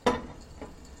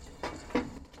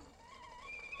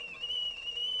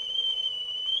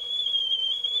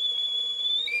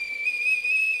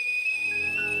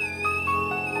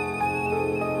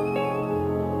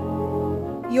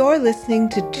You're listening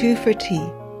to Two for Tea.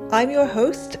 I'm your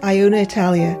host, Iona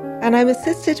Italia, and I'm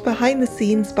assisted behind the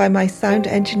scenes by my sound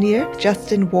engineer,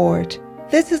 Justin Ward.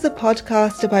 This is a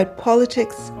podcast about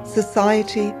politics,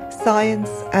 society,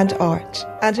 science, and art,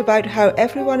 and about how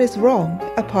everyone is wrong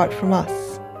apart from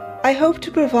us. I hope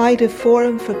to provide a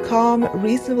forum for calm,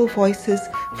 reasonable voices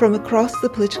from across the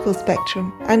political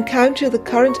spectrum and counter the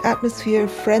current atmosphere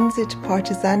of frenzied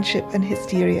partisanship and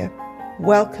hysteria.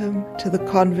 Welcome to the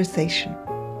conversation.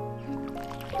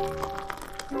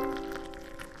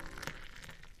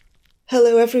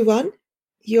 Hello everyone,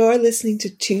 you're listening to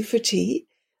Two for Tea.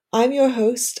 I'm your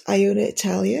host, Iona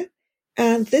Italia,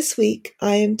 and this week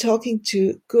I am talking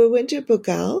to Gurwinder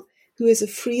Bhogal, who is a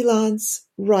freelance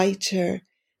writer.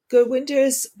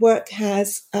 Gurwinder's work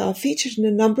has featured in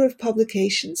a number of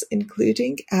publications,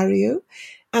 including Areo,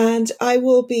 and I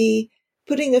will be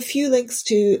putting a few links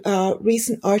to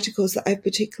recent articles that I've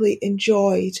particularly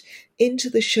enjoyed into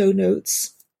the show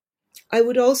notes. I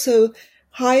would also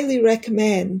highly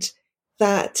recommend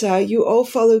that you all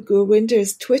follow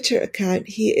Gurwinder's Twitter account.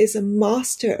 He is a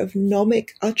master of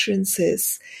gnomic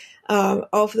utterances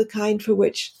of the kind for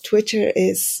which Twitter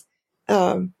is,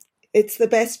 it's the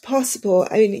best possible.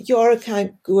 I mean, your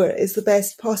account, Gur, is the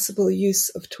best possible use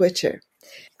of Twitter.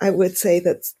 I would say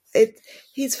that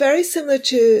he's very similar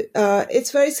to, it's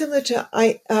very similar to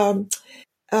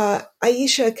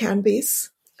Aisha Canby's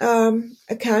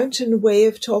account and way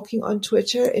of talking on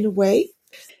Twitter in a way.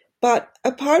 But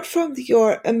apart from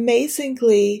your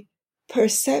amazingly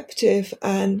perceptive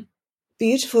and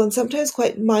beautiful and sometimes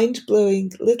quite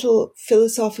mind-blowing little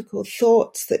philosophical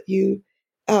thoughts that you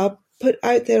put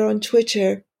out there on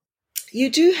Twitter,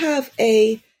 you do have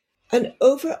an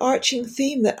overarching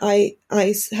theme that I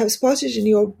have spotted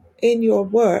in your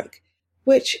work,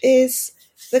 which is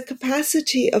the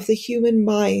capacity of the human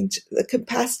mind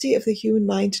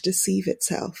to deceive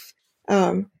itself.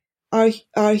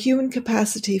 Our human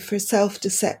capacity for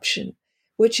self-deception,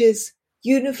 which is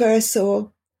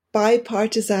universal,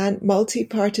 bipartisan,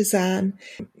 multi-partisan,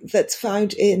 that's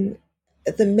found in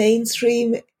the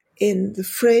mainstream, in the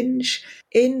fringe,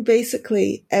 in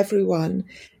basically everyone.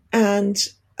 And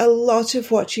a lot of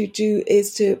what you do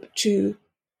is to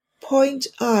point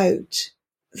out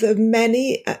the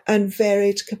many and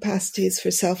varied capacities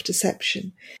for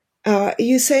self-deception.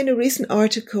 You say in a recent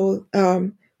article,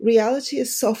 reality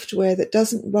is software that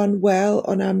doesn't run well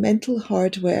on our mental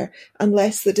hardware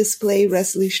unless the display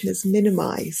resolution is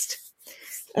minimized,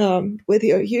 with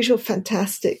your usual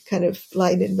fantastic kind of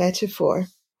line and metaphor.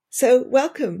 So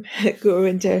welcome,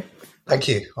 Gurwinder. Thank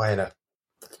you, Iona.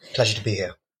 Pleasure to be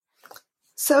here.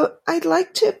 So I'd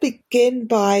like to begin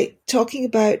by talking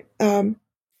about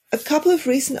a couple of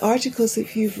recent articles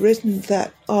that you've written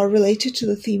that are related to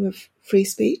the theme of free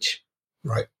speech.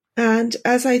 Right. And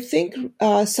as I think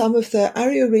some of the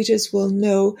Areo readers will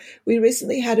know, we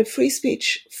recently had a free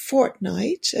speech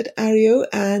fortnight at Areo,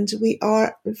 and we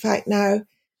are, in fact, now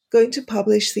going to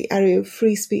publish the Areo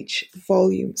free speech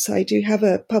volume. So I do have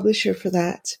a publisher for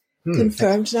that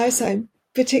confirmed now, so I'm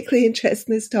particularly interested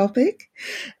in this topic.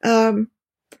 And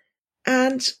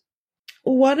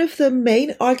one of the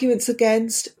main arguments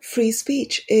against free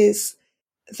speech is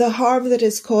the harm that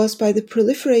is caused by the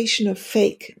proliferation of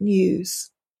fake news.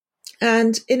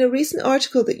 And in a recent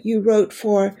article that you wrote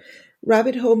for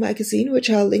Rabbit Hole magazine,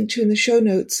 which I'll link to in the show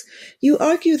notes, you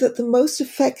argue that the most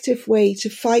effective way to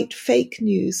fight fake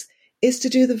news is to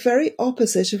do the very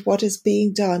opposite of what is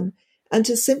being done and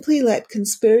to simply let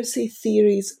conspiracy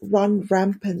theories run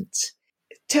rampant.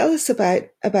 Tell us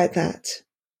about that.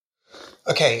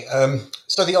 Okay,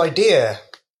 so the idea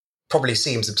probably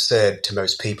seems absurd to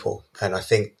most people. And I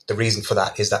think the reason for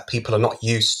that is that people are not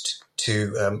used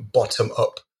to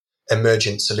bottom-up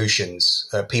emergent solutions.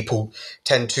 People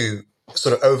tend to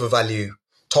sort of overvalue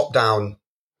top-down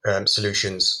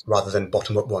solutions rather than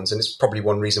bottom-up ones. And it's probably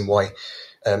one reason why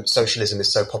socialism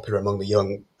is so popular among the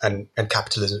young and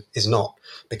capitalism is not,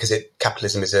 because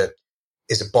capitalism is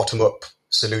a bottom-up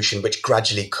solution which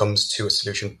gradually comes to a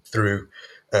solution through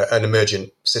an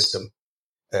emergent system.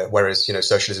 Whereas,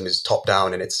 socialism is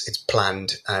top-down and it's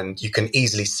planned, and you can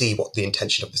easily see what the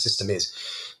intention of the system is.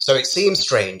 So it seems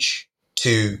strange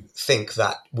to think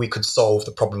that we could solve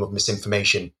the problem of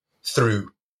misinformation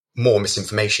through more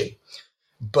misinformation.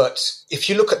 But if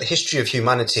you look at the history of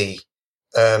humanity,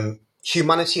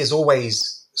 humanity has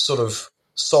always sort of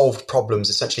solved problems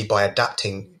essentially by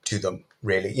adapting to them,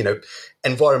 really,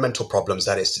 environmental problems,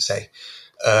 that is to say.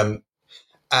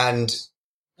 And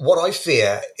what I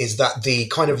fear is that the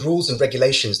kind of rules and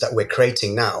regulations that we're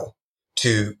creating now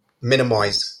to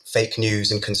minimize fake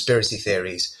news and conspiracy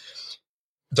theories,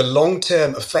 the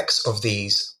long-term effects of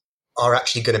these are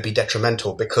actually going to be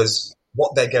detrimental, because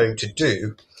what they're going to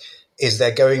do is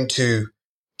they're going to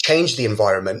change the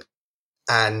environment,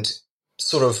 and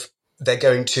they're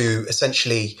going to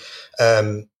essentially,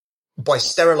 by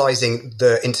sterilizing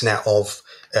the internet of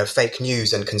fake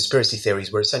news and conspiracy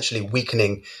theories, we're essentially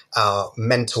weakening our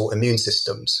mental immune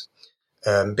systems.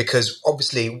 Because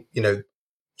obviously,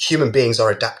 human beings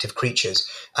are adaptive creatures,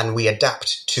 and we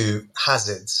adapt to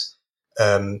hazards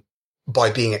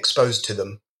by being exposed to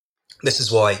them. This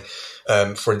is why,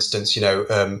 for instance,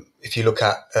 if you look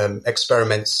at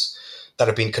experiments that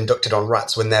have been conducted on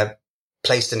rats, when they're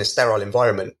placed in a sterile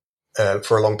environment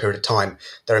for a long period of time,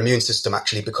 their immune system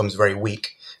actually becomes very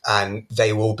weak, and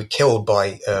they will be killed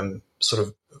by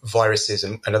viruses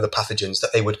and other pathogens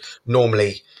that they would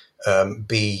normally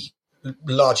be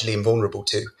largely invulnerable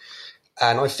to.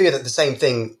 And I fear that the same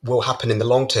thing will happen in the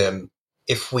long term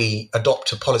if we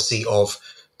adopt a policy of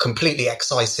completely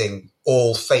excising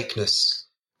all fakeness,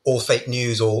 all fake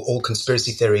news, all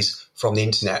conspiracy theories from the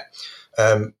internet.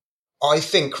 I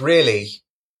think really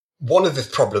one of the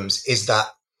problems is that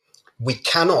we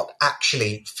cannot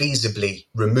actually feasibly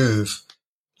remove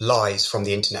lies from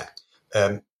the internet.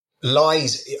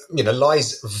 Lies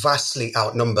vastly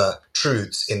outnumber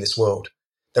truths in this world.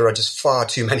 There are just far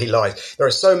too many lies. There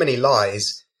are so many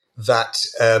lies that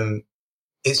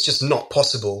it's just not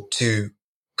possible to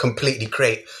completely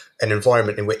create an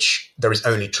environment in which there is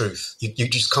only truth. You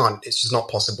just can't. It's just not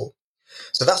possible.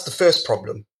 So that's the first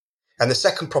problem. And the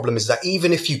second problem is that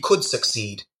even if you could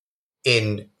succeed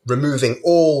in removing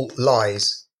all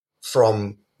lies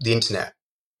from the internet,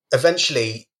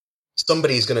 eventually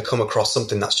somebody is going to come across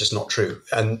something that's just not true.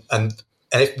 And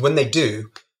when they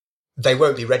do, they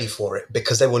won't be ready for it,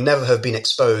 because they will never have been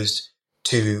exposed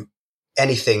to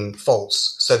anything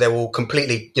false. So they will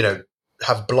completely,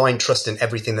 have blind trust in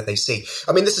everything that they see.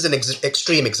 I mean, this is an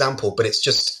extreme example, but it's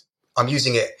just, I'm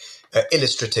using it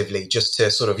illustratively just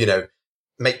to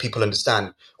make people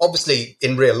understand. Obviously,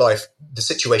 in real life, the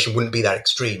situation wouldn't be that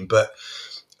extreme, but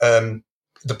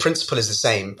the principle is the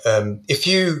same. If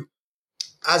you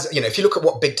look at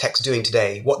what big tech's doing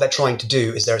today, what they're trying to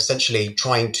do is they're essentially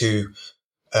trying to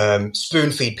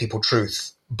spoon feed people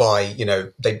truth by,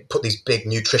 they put these big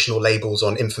nutritional labels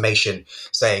on information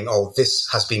saying, oh, this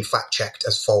has been fact checked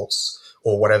as false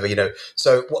or whatever,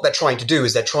 So what they're trying to do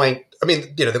is they've got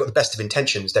the best of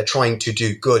intentions. They're trying to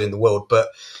do good in the world, but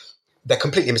they're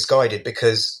completely misguided,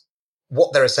 because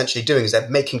what they're essentially doing is they're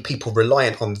making people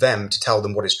reliant on them to tell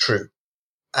them what is true.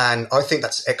 And I think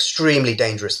that's an extremely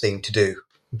dangerous thing to do,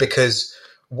 because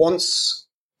once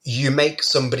you make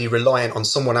somebody reliant on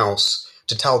someone else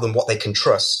to tell them what they can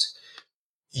trust,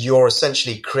 you're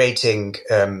essentially creating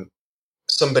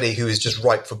somebody who is just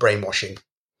ripe for brainwashing.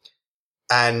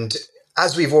 And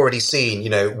as we've already seen,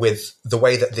 with the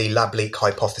way that the lab leak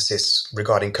hypothesis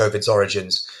regarding COVID's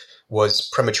origins was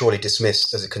prematurely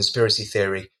dismissed as a conspiracy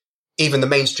theory, even the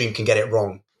mainstream can get it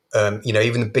wrong.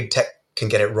 Even the big tech can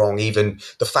get it wrong. Even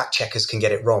the fact checkers can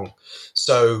get it wrong.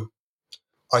 So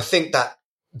I think that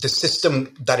the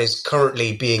system that is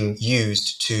currently being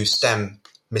used to stem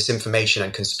misinformation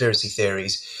and conspiracy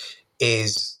theories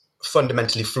is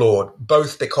fundamentally flawed,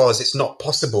 both because it's not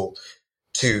possible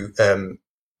to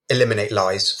eliminate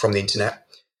lies from the internet,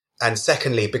 and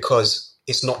secondly, because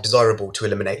it's not desirable to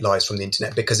eliminate lies from the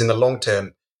internet, because in the long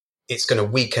term, it's going to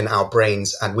weaken our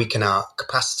brains and weaken our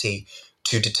capacity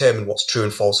to determine what's true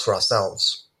and false for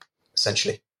ourselves,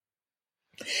 essentially.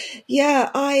 Yeah,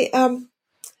 I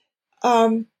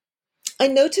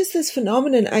noticed this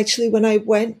phenomenon actually when I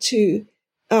went to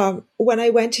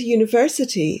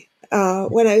university.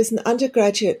 When I was an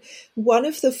undergraduate, one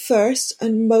of the first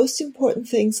and most important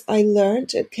things I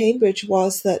learned at Cambridge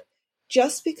was that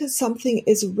just because something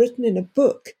is written in a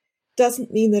book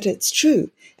doesn't mean that it's true.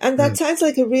 And that sounds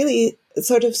like a really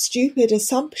sort of stupid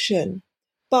assumption,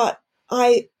 but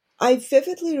I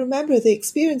vividly remember the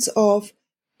experience of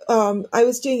I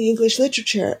was doing English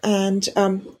literature and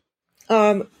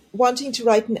wanting to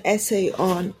write an essay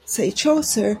on, say,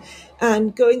 Chaucer,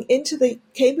 and going into the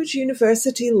Cambridge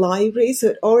University library, so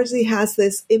it already has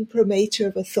this imprimatur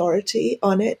of authority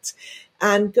on it,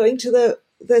 and going to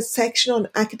the section on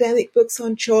academic books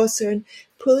on Chaucer and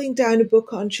pulling down a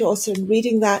book on Chaucer and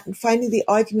reading that and finding the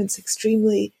arguments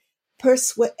extremely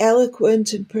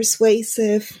eloquent and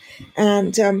persuasive,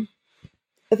 and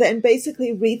then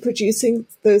basically reproducing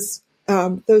those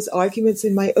arguments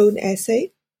in my own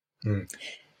essay.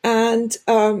 And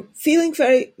feeling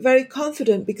very, very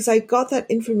confident because I got that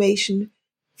information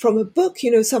from a book.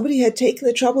 Somebody had taken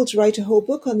the trouble to write a whole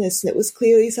book on this, and it was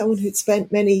clearly someone who'd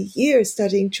spent many years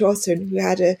studying Chaucer and who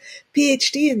had a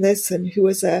PhD in this and who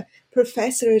was a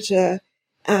professor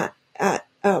at at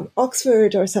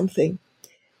Oxford or something.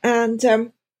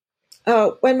 And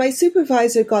when my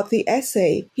supervisor got the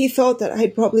essay, he thought that I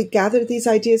had probably gathered these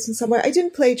ideas from somewhere. I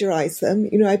didn't plagiarize them.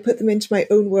 I put them into my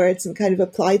own words and kind of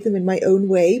applied them in my own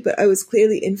way, but I was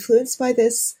clearly influenced by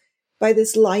this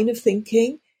line of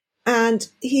thinking. And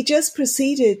he just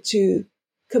proceeded to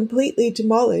completely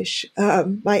demolish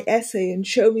my essay and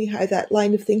show me how that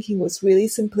line of thinking was really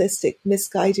simplistic,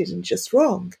 misguided, and just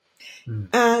wrong.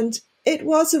 And it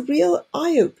was a real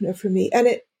eye-opener for me. And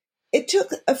it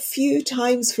took a few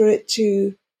times for it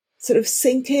to sort of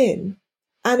sink in.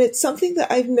 And it's something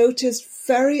that I've noticed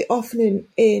very often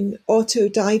in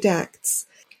autodidacts,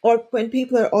 or when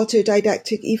people are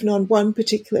autodidactic even on one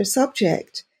particular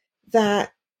subject,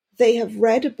 that they have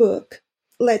read a book,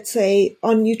 let's say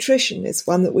on nutrition is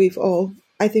one that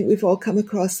I think we've all come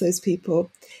across those people.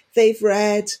 They've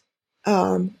read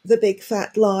The Big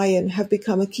Fat Lie and have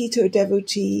become a keto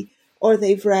devotee, or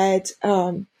they've read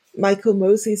Michael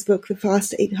Mosley's book, The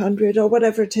Fast 800, or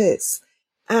whatever it is.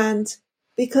 And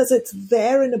because it's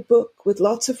there in a book with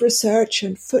lots of research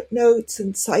and footnotes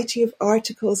and citing of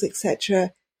articles,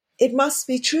 etc., it must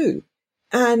be true.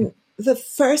 And the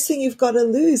first thing you've got to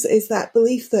lose is that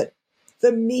belief that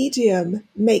the medium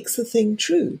makes the thing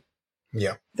true.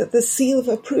 Yeah. That the seal of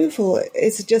approval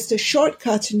is just a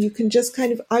shortcut and you can just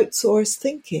kind of outsource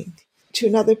thinking to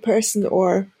another person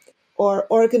or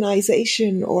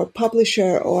organization or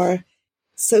publisher or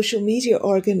social media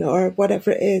organ or whatever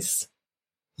it is.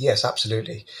 Yes,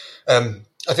 absolutely. I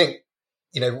think,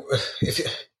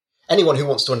 if anyone who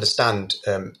wants to understand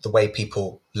the way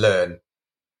people learn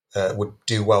would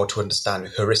do well to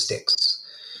understand heuristics,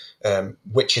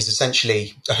 which is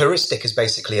essentially, a heuristic is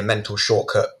basically a mental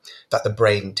shortcut that the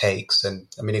brain takes. And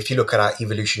I mean, if you look at our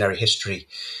evolutionary history,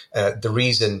 the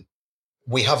reason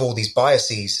we have all these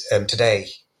biases today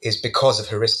is because of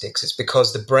heuristics. It's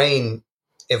because the brain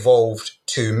evolved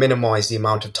to minimize the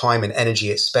amount of time and energy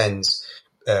it spends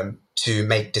to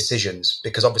make decisions,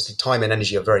 because obviously time and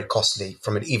energy are very costly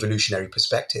from an evolutionary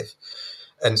perspective.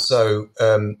 And so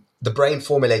the brain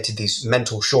formulated these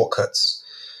mental shortcuts.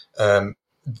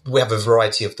 We have a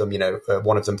variety of them.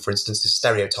 One of them, for instance, is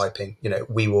stereotyping.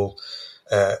 We will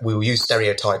use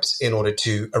stereotypes in order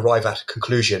to arrive at a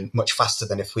conclusion much faster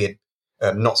than if we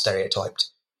had not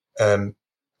stereotyped.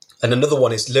 And another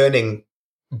one is learning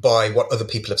by what other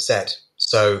people have said.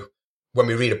 So when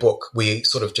we read a book, we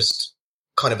sort of just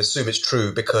kind of assume it's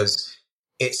true because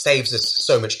it saves us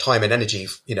so much time and energy.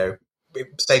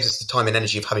 It saves us the time and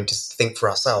energy of having to think for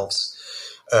ourselves.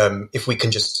 If we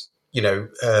can just,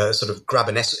 sort of grab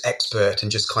an expert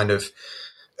and just kind of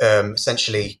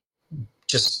essentially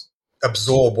just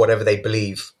absorb whatever they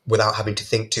believe without having to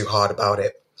think too hard about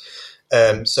it.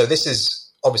 So this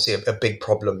is obviously a big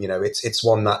problem. It's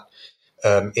one that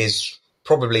is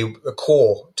probably a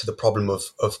core to the problem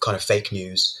of kind of fake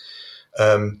news.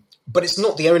 But it's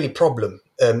not the only problem.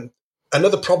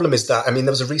 Another problem is that, there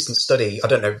was a recent study, I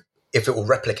don't know if it will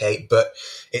replicate, but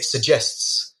it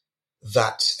suggests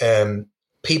that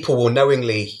people will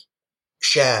knowingly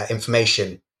share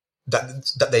information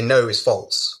that they know is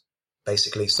false,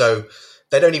 basically. So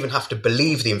they don't even have to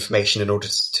believe the information in order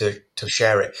to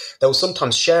share it. They will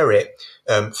sometimes share it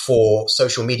for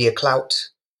social media clout.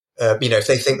 If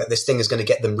they think that this thing is going to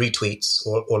get them retweets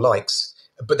or likes,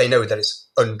 but they know that it's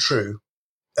untrue,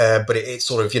 but it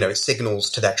sort of, it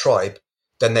signals to their tribe,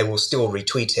 then they will still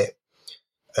retweet it.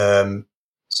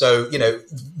 So,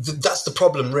 that's the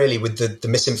problem really with the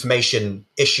misinformation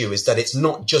issue, is that it's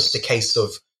not just a case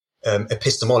of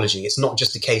epistemology. It's not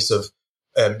just a case of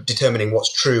determining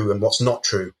what's true and what's not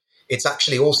true. It's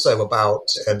actually also about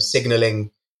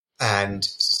signaling and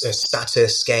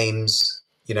status games,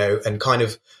 and kind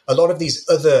of a lot of these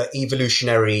other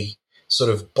evolutionary sort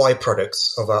of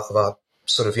byproducts of our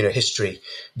sort of, history,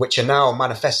 which are now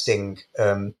manifesting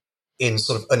in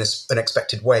sort of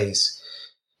unexpected ways.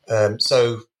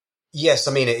 So yes,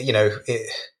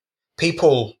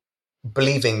 people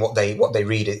believing what they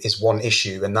read is one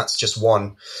issue, and that's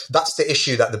the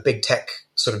issue that the big tech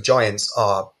sort of giants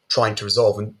are trying to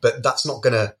resolve. But that's not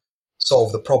going to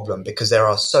solve the problem, because there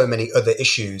are so many other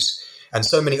issues and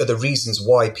so many other reasons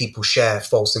why people share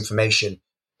false information,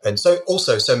 and so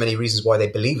also so many reasons why they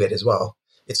believe it as well.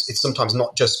 It's sometimes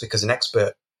not just because an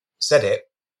expert said it.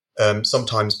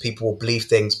 Sometimes people will believe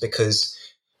things because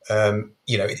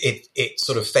it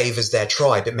sort of favors their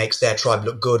tribe. It makes their tribe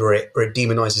look good, or it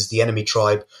demonizes the enemy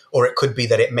tribe, or it could be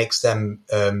that it makes them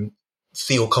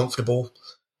feel comfortable.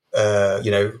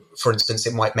 For instance,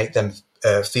 it might make them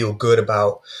feel good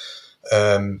about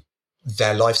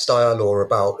their lifestyle or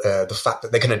about the fact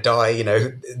that they're going to die. You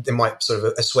know, they might sort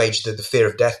of assuage the fear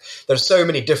of death. There are so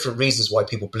many different reasons why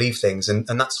people believe things. And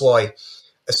that's why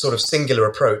a sort of singular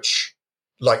approach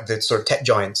like the sort of tech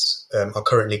giants are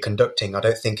currently conducting, I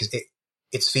don't think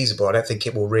it's feasible. I don't think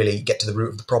it will really get to the root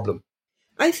of the problem.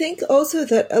 I think also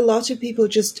that a lot of people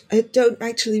just don't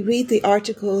actually read the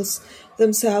articles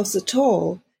themselves at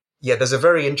all. Yeah, there's a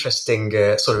very interesting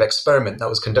sort of experiment that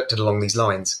was conducted along these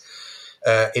lines,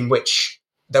 in which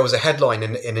there was a headline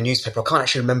in a newspaper. I can't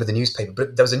actually remember the newspaper,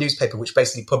 but there was a newspaper which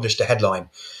basically published a headline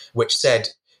which said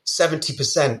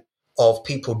 70% of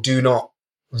people do not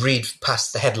read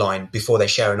past the headline before they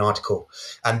share an article.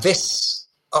 And this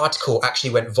article actually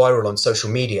went viral on social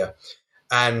media.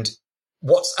 And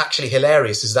what's actually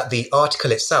hilarious is that the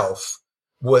article itself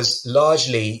was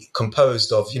largely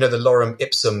composed of, you know, the lorem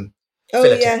ipsum. Oh,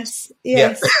 yes.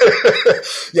 Yeah.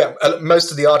 Yeah,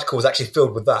 most of the article was actually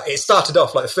filled with that. It started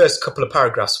off like the first couple of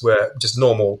paragraphs were just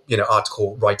normal, you know,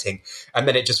 article writing, and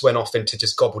then it just went off into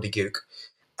just gobbledygook.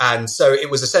 And so it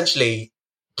was essentially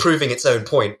proving its own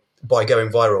point by going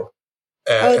viral.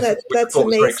 That's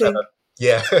amazing.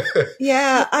 Yeah.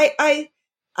 Yeah,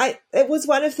 it was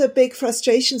one of the big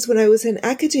frustrations when I was in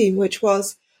academe, which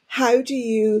was, how do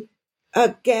you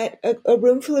get a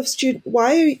room full of students?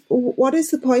 What is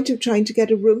the point of trying to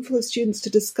get a room full of students to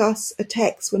discuss a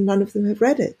text when none of them have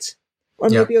read it?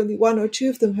 Or maybe only one or two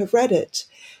of them have read it.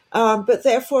 But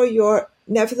therefore,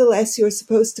 nevertheless, you're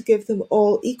supposed to give them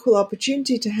all equal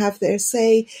opportunity to have their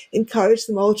say, encourage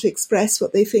them all to express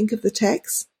what they think of the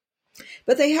text.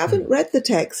 But they haven't read the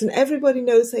text, and everybody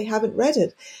knows they haven't read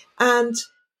it. And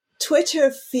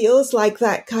Twitter feels like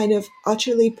that kind of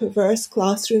utterly perverse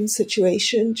classroom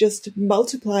situation, just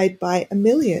multiplied by a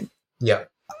million. Yeah.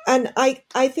 And I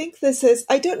think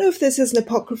I don't know if this is an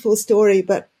apocryphal story,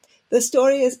 but the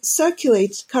story is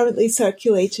currently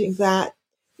circulating that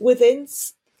within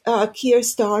Keir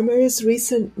Starmer's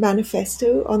recent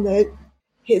manifesto on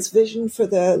his vision for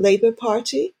the Labour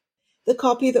Party, the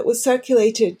copy that was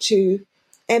circulated to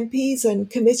MPs and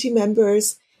committee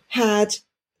members had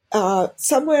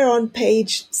somewhere on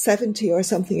page 70 or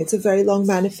something, it's a very long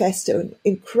manifesto,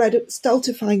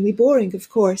 stultifyingly boring, of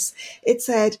course. It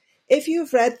said, if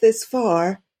you've read this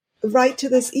far, write to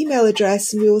this email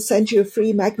address and we will send you a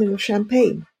free magnum of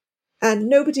champagne. And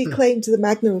nobody claimed the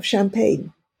magnum of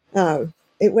champagne.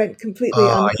 It went completely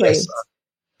unclaimed.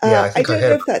 Yes.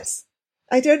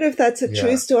 I don't know if that's a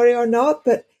true story or not,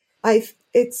 but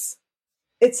it's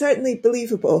certainly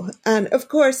believable. And of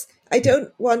course, I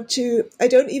don't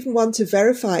even want to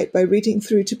verify it by reading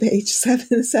through to page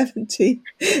 770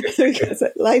 because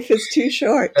life is too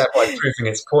short. Yeah, by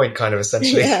proving its point, kind of,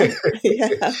 essentially. Yeah,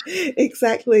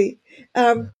 exactly.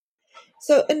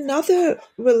 So another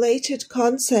related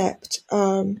concept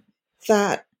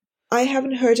that I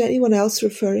haven't heard anyone else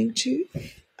referring to,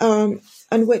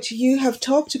 and which you have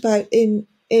talked about in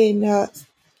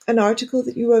an article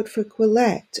that you wrote for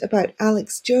Quillette about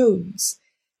Alex Jones,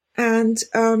 and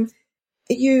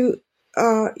you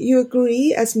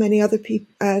agree, as many of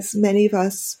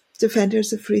us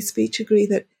defenders of free speech agree,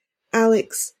 that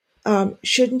Alex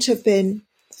shouldn't have been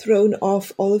thrown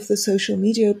off all of the social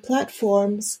media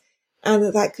platforms,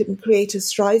 and that could create a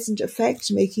Streisand effect,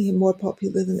 making him more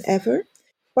popular than ever.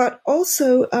 But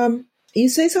also, you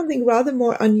say something rather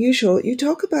more unusual. You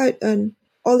talk about an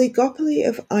oligopoly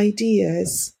of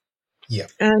ideas. Yeah.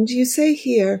 And you say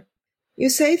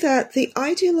that the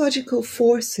ideological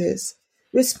forces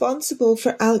responsible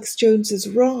for Alex Jones's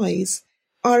rise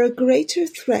are a greater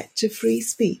threat to free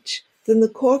speech than the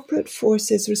corporate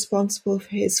forces responsible for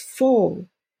his fall.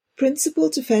 Principal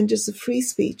defenders of free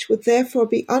speech would therefore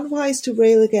be unwise to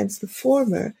rail against the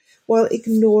former while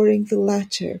ignoring the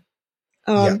latter.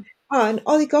 An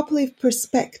oligopoly of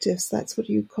perspectives, that's what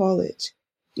you call it.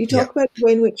 You talk about the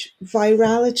way in which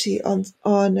virality on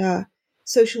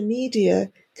social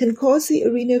media can cause the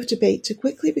arena of debate to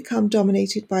quickly become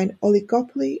dominated by an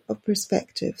oligopoly of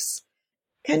perspectives.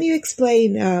 Can you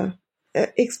explain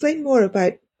more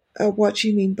about what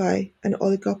you mean by an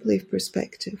oligopoly of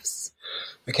perspectives?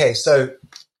 Okay, so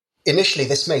initially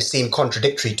this may seem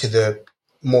contradictory to the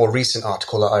more recent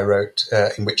article that I wrote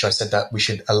in which I said that we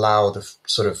should allow the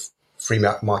sort of free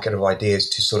market of ideas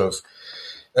to sort of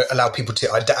allow people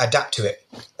to adapt to it.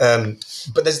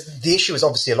 But the issue is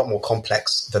obviously a lot more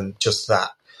complex than just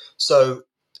that. So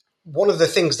one of the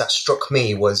things that struck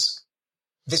me was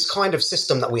this kind of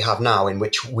system that we have now in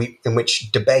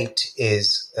which debate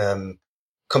is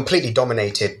completely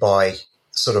dominated by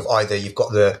sort of either you've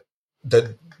got the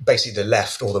basically the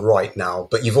left or the right now,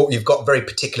 but you've got very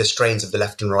particular strains of the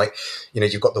left and right. You know,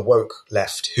 you've got the woke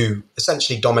left who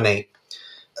essentially dominate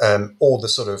all the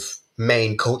sort of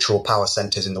main cultural power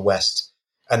centers in the West.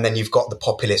 And then you've got the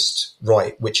populist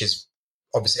right, which is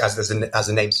obviously, as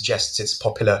the name suggests, it's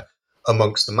popular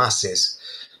amongst the masses.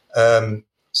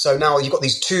 So now you've got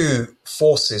these two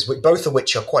forces, both of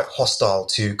which are quite hostile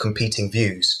to competing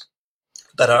views,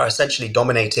 that are essentially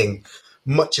dominating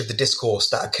much of the discourse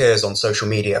that occurs on social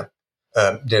media.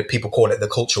 People call it the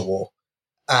culture war.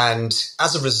 And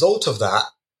as a result of that,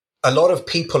 a lot of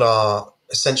people are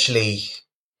essentially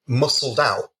muscled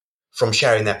out from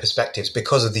sharing their perspectives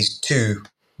because of these two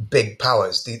big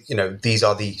powers. These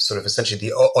are the sort of essentially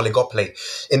the oligopoly,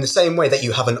 in the same way that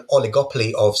you have an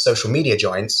oligopoly of social media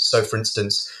giants. So, for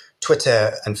instance,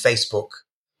 Twitter and Facebook,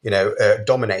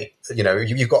 dominate.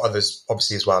 You've got others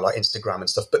obviously as well, like Instagram and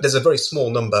stuff, but there's a very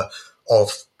small number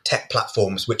of tech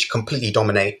platforms which completely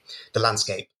dominate the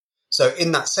landscape. So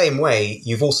in that same way,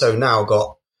 you've also now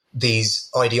got these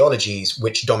ideologies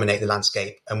which dominate the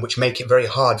landscape and which make it very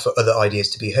hard for other ideas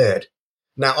to be heard.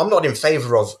 Now, I'm not in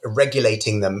favor of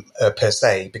regulating them per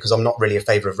se, because I'm not really in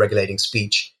favor of regulating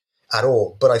speech at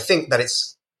all. But I think that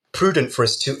it's prudent for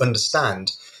us to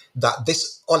understand that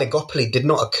this oligopoly did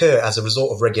not occur as a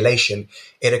result of regulation.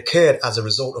 It occurred as a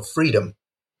result of freedom.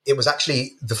 It was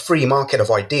actually the free market of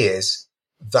ideas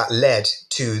that led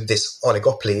to this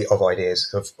oligopoly of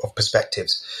ideas, of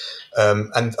perspectives.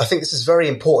 And I think this is very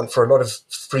important for a lot of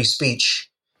free speech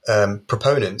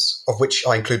proponents, of which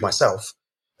I include myself,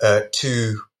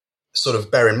 to sort of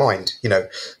bear in mind.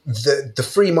 The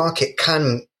free market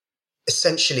can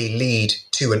essentially lead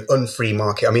to an unfree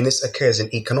market. I mean, this occurs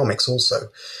in economics also.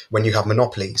 When you have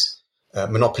monopolies,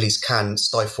 monopolies can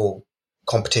stifle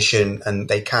competition, and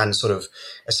they can sort of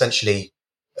essentially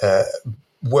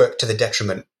work to the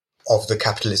detriment of the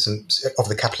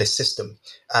capitalist system.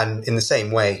 And in the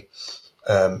same way,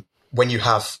 when you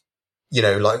have,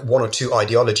 like one or two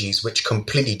ideologies which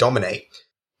completely dominate,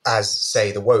 as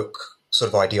say the woke sort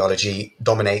of ideology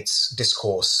dominates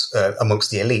discourse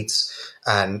amongst the elites,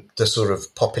 and the sort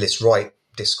of populist right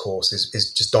discourse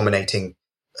is just dominating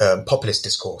populist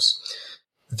discourse,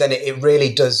 then it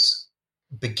really does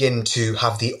begin to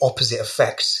have the opposite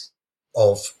effect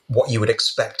of what you would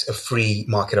expect a free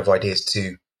market of ideas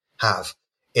to have,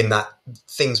 in that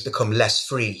things become less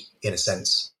free in a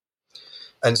sense.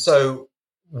 And so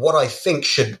what I think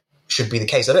should be the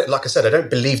case, like I said, I don't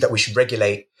believe that we should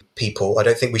regulate people. I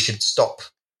don't think we should stop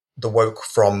the woke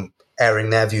from airing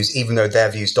their views, even though their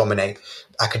views dominate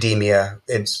academia,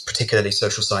 it's particularly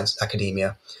social science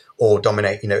academia, or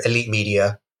dominate, elite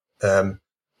media.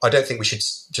 I don't think we should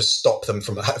just stop them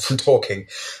from talking.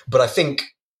 But I think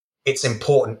it's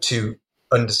important to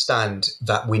understand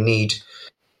that we need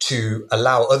to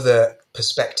allow other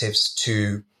perspectives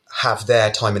to have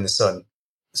their time in the sun.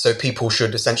 So people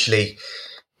should essentially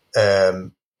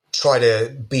try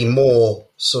to be more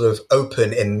sort of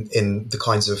open in the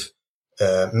kinds of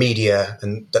media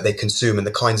and that they consume, and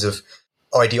the kinds of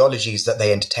ideologies that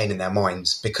they entertain in their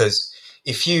minds. Because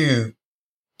if you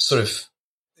sort of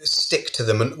stick to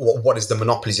what is the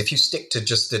monopolies, if you stick to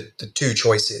just the two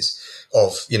choices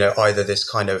of, either this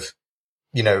kind of,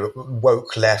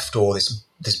 woke left or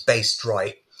this based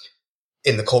right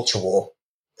in the culture war,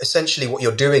 essentially what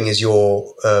you're doing is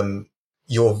you're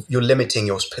limiting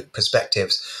your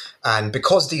perspectives. And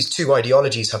because these two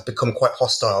ideologies have become quite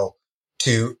hostile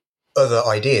to other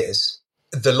ideas,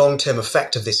 the long-term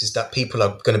effect of this is that people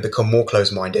are going to become more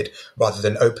closed-minded rather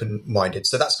than open-minded.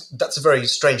 So that's a very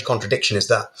strange contradiction, is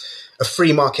that a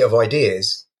free market of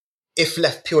ideas, if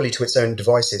left purely to its own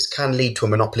devices, can lead to a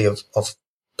monopoly of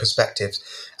perspectives,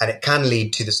 and it can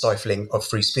lead to the stifling of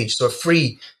free speech. So a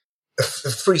free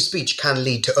speech can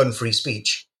lead to unfree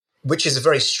speech, which is a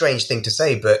very strange thing to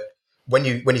say, but when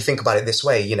you think about it this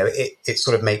way, it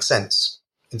sort of makes sense.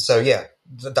 And so, yeah,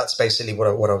 that's basically what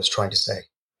I was trying to say.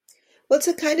 Well, it's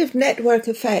a kind of network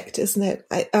effect, isn't it?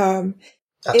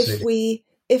 Absolutely.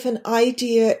 If an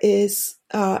idea is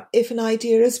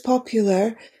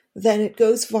popular, then it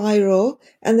goes viral,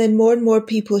 and then more and more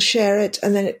people share it,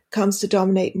 and then it comes to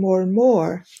dominate more and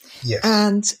more. Yes.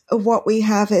 And what we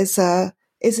have is an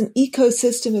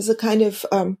ecosystem, is a kind of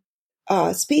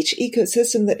speech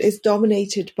ecosystem that is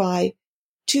dominated by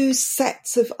two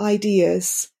sets of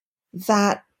ideas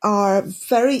that are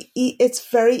it's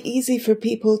very easy for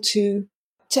people to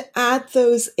add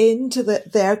those into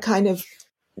their kind of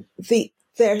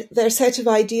their set of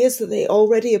ideas that they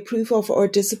already approve of or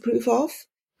disapprove of.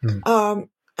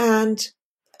 And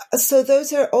so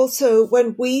those are also,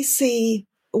 when we see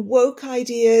woke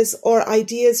ideas or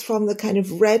ideas from the kind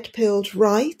of red-pilled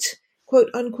right, quote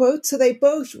unquote, so they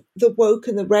both, the woke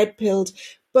and the red-pilled,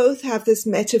 both have this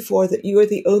metaphor that you are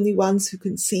the only ones who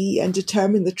can see and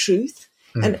determine the truth.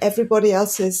 and everybody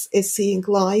else is seeing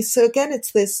lies. So again,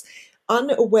 it's this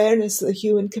unawareness of the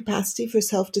human capacity for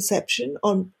self-deception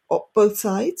on both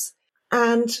sides.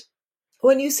 And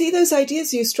when you see those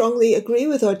ideas you strongly agree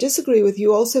with or disagree with,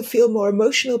 you also feel more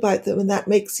emotional about them, and that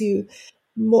makes you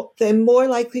they're more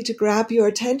likely to grab your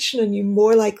attention, and you're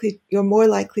more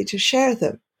likely to share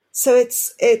them. So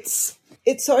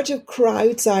it sort of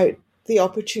crowds out the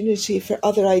opportunity for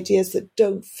other ideas that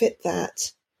don't fit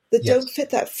that don't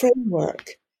fit that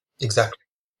framework. Exactly.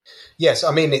 Yes,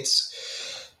 I mean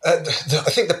it's. I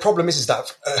think the problem is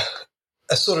that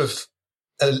a sort of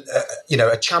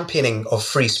a championing of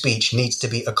free speech needs to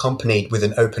be accompanied with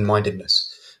an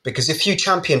open-mindedness. Because if you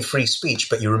champion free speech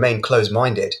but you remain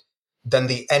closed-minded, then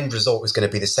the end result is going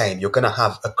to be the same. You're going to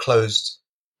have a closed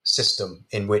system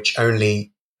in which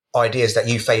only ideas that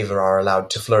you favor are allowed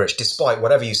to flourish. Despite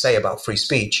whatever you say about free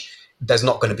speech, there's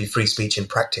not going to be free speech in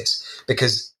practice,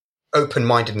 because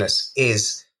open-mindedness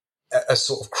is a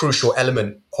sort of crucial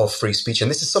element of free speech.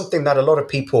 And this is something that a lot of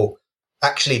people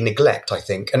actually neglect, I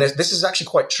think. And this is actually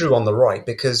quite true on the right,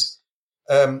 because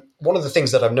one of the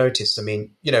things that I've noticed, I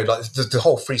mean, like the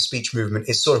whole free speech movement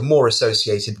is sort of more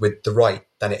associated with the right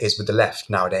than it is with the left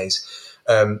nowadays.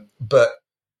 But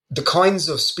the kinds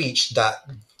of speech that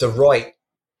the right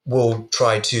will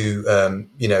try to,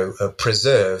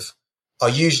 preserve are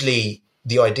usually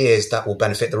the ideas that will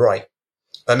benefit the right.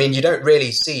 I mean, you don't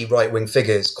really see right-wing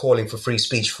figures calling for free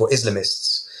speech for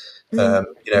Islamists,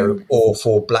 or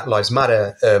for Black Lives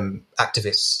Matter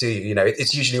activists, do you?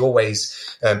 It's usually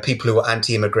always people who are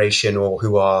anti-immigration, or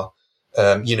who are,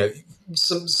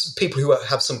 some people who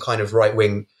have some kind of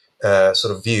right-wing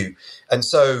sort of view. And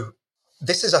so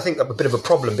this is, I think, a bit of a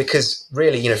problem, because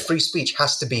really, free speech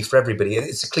has to be for everybody.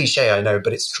 It's a cliche, I know,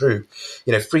 but it's true.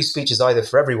 Free speech is either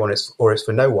for everyone or it's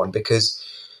for no one, because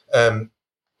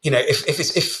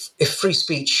if free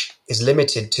speech is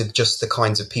limited to just the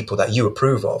kinds of people that you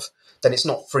approve of, then it's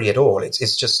not free at all.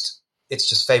 It's just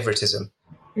favoritism.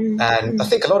 And I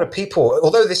think a lot of people,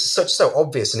 although this is so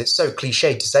obvious and it's so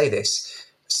cliche to say this,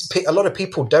 a lot of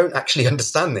people don't actually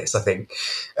understand this, I think.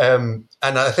 And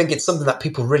I think it's something that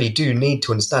people really do need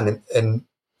to understand. And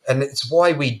it's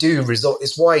why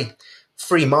it's why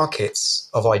free markets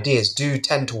of ideas do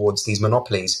tend towards these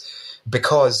monopolies,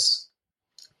 because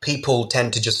people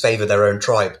tend to just favor their own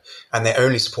tribe, and they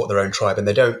only support their own tribe, and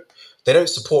they don't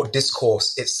support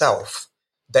discourse itself.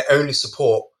 They only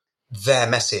support their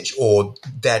message or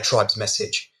their tribe's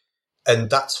message. And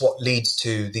that's what leads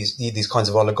to these kinds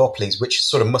of oligopolies, which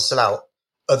sort of muscle out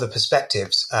other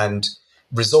perspectives and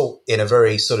result in a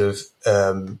very sort of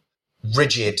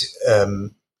rigid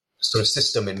sort of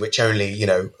system in which only,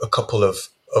 a couple of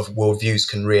worldviews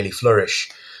can really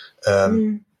flourish.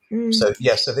 So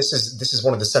this is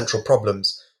one of the central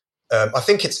problems. I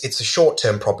think it's a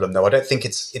short-term problem, though. I don't think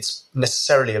it's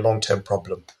necessarily a long-term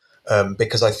problem,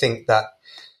 because I think that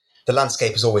the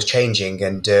landscape is always changing.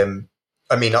 And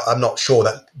I mean, I'm not sure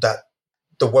that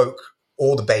the woke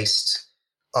or the based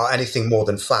are anything more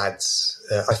than fads.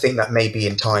 I think that maybe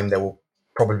in time they will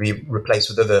probably be replaced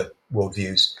with other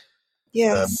worldviews.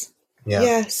 Yes.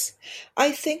 Yes.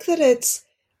 I think that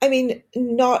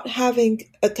not having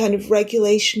a kind of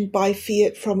regulation by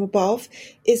fiat from above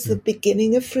is the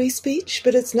beginning of free speech,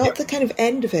 but it's not the kind of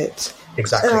end of it.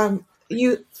 Exactly.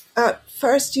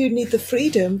 First you need the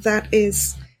freedom that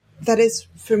is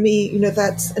for me,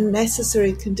 that's a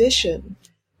necessary condition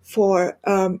for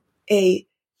a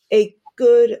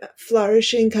good,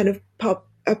 flourishing kind of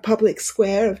a public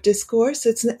square of discourse.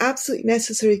 It's an absolutely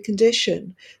necessary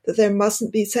condition that there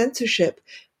mustn't be censorship,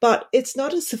 but it's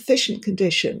not a sufficient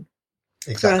condition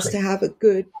for us to have a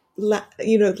good,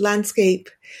 landscape.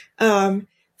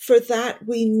 For that,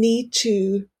 we need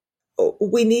to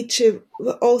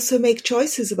also make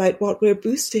choices about what we're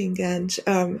boosting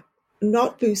and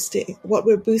not boosting, what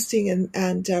we're boosting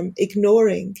and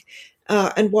ignoring.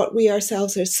 And what we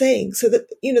ourselves are saying. So that,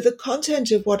 the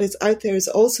content of what is out there is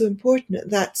also important.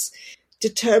 That's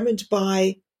determined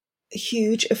by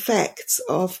huge effects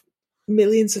of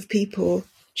millions of people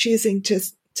choosing to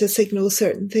signal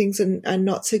certain things and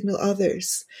not signal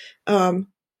others.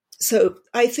 So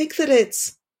I think that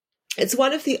it's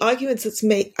one of the arguments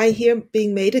I hear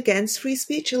being made against free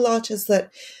speech a lot, is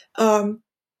that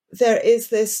there is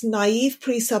this naive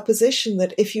presupposition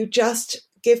that if you just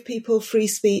give people free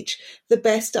speech, the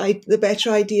better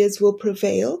ideas will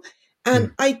prevail.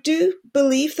 And I do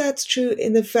believe that's true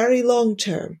in the very long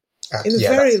term.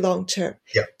 Long term.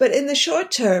 Yeah. But in the short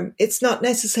term, it's not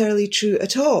necessarily true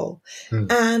at all.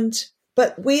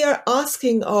 But we're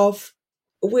asking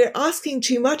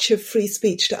too much of free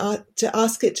speech to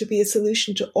ask it to be a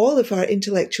solution to all of our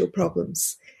intellectual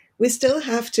problems. we still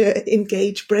have to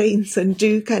engage brains and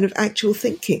do kind of actual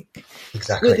thinking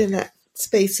within that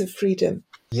space of freedom.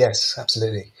 Yes,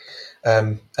 absolutely.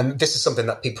 And this is something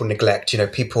that people neglect.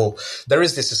 There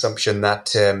is this assumption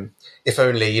that if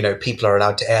only, people are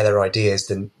allowed to air their ideas,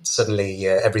 then suddenly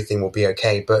everything will be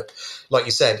okay. But like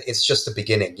you said, it's just the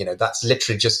beginning. That's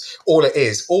literally just all it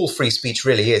is. All free speech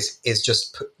really is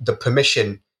just the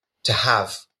permission to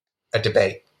have a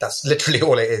debate. That's literally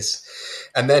all it is.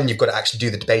 And then you've got to actually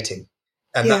do the debating.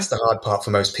 And that's the hard part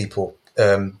for most people.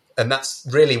 And that's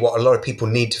really what a lot of people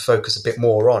need to focus a bit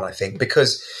more on, I think,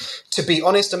 because to be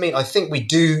honest, I think we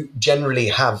do generally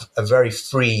have a very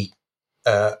free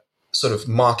sort of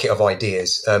market of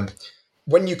ideas.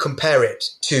 When you compare it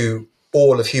to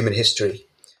all of human history,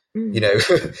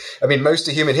 most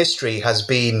of human history has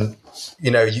been,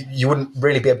 you wouldn't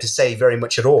really be able to say very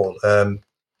much at all.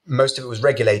 Most of it was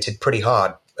regulated pretty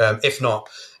hard, if not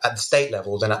at the state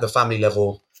level, then at the family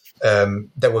level.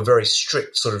 There were very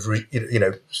strict sort of,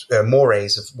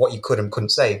 mores of what you could and couldn't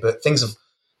say, but things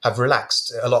have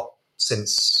relaxed a lot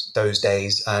since those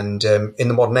days. And in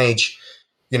the modern age,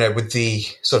 with the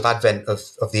sort of advent of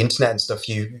the internet and stuff,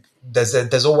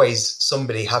 there's always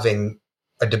somebody having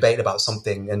a debate about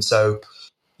something. And so,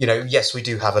 yes, we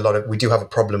do have a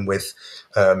problem with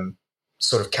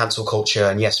sort of cancel culture.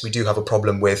 And yes, we do have a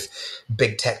problem with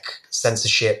big tech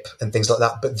censorship and things like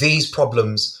that. But these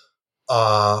problems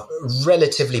are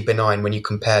relatively benign when you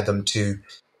compare them to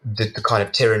the kind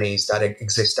of tyrannies that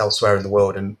exist elsewhere in the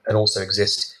world and also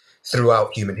exist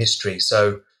throughout human history.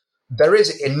 So there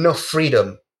is enough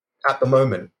freedom at the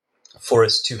moment for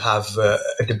us to have a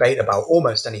debate about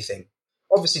almost anything.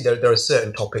 Obviously, there are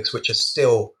certain topics which are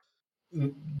still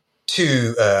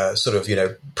too sort of,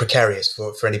 precarious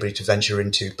for anybody to venture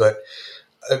into. But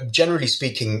generally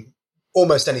speaking,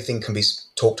 almost anything can be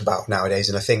talked about nowadays.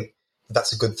 And I think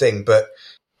that's a good thing, but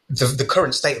the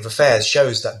current state of affairs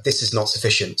shows that this is not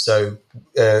sufficient. So,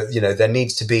 there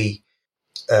needs to be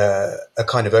a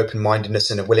kind of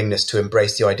open-mindedness and a willingness to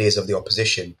embrace the ideas of the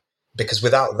opposition, because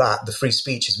without that, the free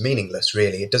speech is meaningless,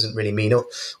 really. It doesn't really mean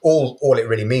all it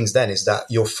really means then is that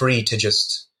you're free to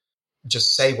just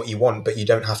say what you want, but you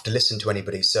don't have to listen to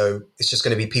anybody. So it's just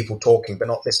going to be people talking, but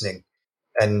not listening.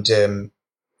 And,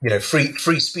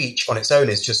 free speech on its own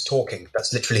is just talking.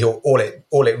 That's literally all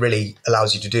it really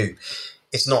allows you to do.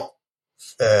 It's not,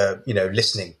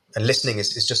 listening. And listening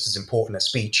is just as important as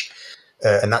speech.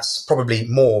 And that's probably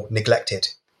more neglected,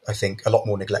 I think, a lot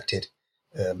more neglected.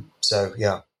 So,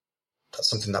 yeah, that's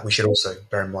something that we should also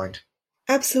bear in mind.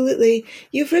 Absolutely.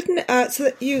 You've written, so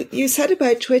that you said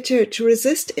about Twitter, to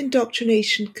resist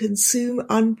indoctrination, consume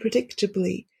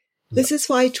unpredictably. This is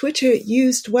why Twitter,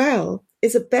 used well,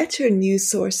 is a better news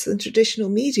source than traditional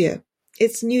media.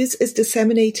 Its news is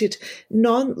disseminated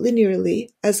non-linearly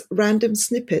as random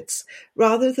snippets,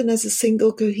 rather than as a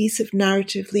single cohesive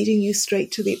narrative leading you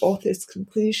straight to the author's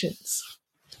conclusions.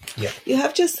 Yeah. You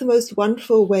have just the most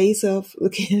wonderful ways of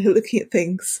looking at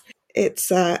things.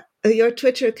 It's your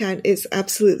Twitter account is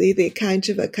absolutely the account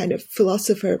of a kind of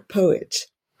philosopher poet.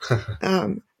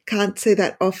 Can't say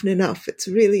that often enough. It's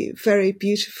really very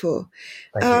beautiful.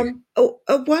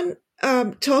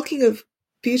 Talking of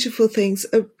beautiful things,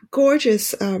 a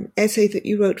gorgeous essay that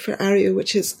you wrote for Ario,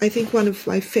 which is, I think, one of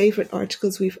my favorite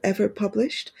articles we've ever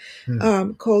published,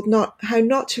 called "How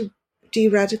Not to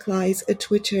De-Radicalize a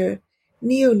Twitter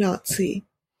Neo-Nazi."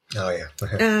 Oh, yeah.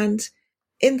 And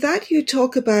in that you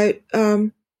talk about,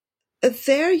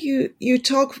 you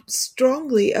talk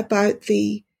strongly about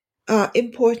the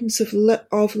importance of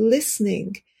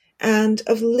listening, and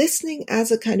of listening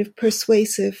as a kind of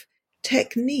persuasive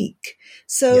technique.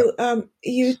 So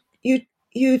you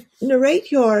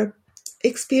narrate your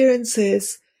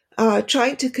experiences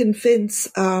trying to convince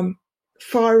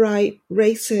far-right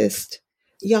racist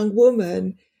young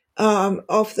woman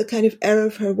of the kind of error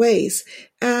of her ways,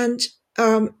 and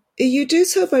you do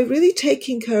so by really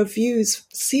taking her views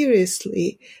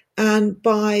seriously and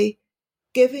by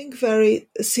giving very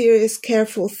serious,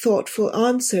 careful, thoughtful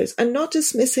answers, and not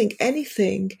dismissing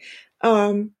anything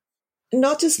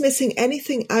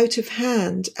out of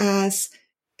hand as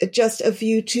just a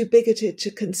view too bigoted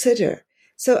to consider.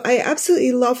 So I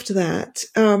absolutely loved that.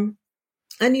 And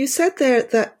you say there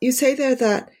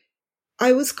that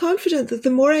I was confident that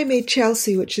the more I made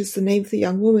Chelsea, which is the name of the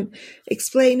young woman,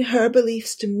 explain her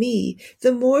beliefs to me,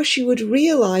 the more she would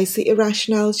realize the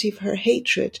irrationality of her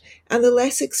hatred and the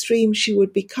less extreme she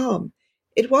would become.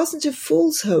 It wasn't a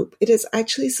fool's hope. It is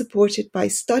actually supported by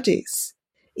studies.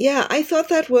 Yeah, I thought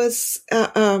that was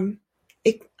an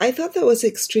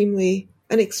extremely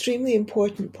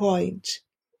important point,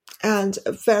 and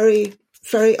a very,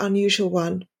 very unusual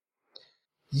one.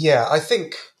 Yeah, I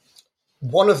think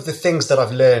one of the things that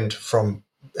I've learned from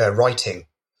writing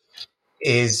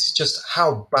is just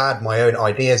how bad my own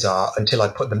ideas are until I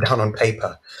put them down on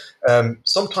paper.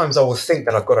 Sometimes I will think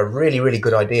that I've got a really, really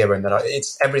good idea and that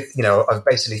it's everything, I've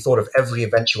basically thought of every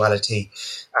eventuality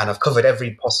and I've covered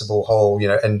every possible hole,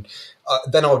 and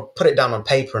then I'll put it down on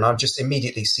paper and I'll just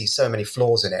immediately see so many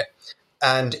flaws in it.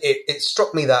 And it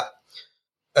struck me that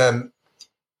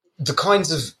the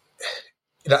kinds of,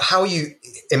 how you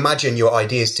imagine your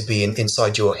ideas to be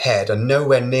inside your head are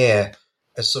nowhere near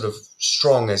as sort of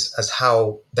strong as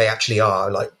how they actually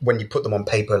are. Like when you put them on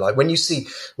paper, like when you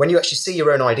actually see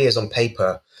your own ideas on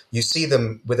paper, you see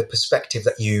them with a perspective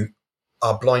that you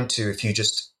are blind to if you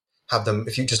just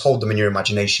hold them in your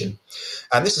imagination.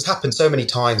 And this has happened so many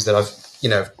times that I've,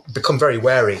 become very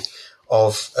wary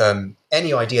of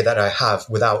any idea that I have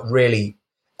without really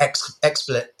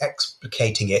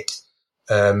explicating it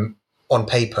on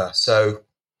paper. So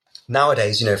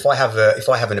nowadays, if I have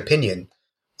an opinion,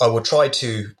 I will try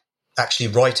to actually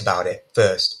write about it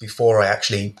first before I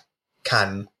actually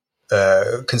can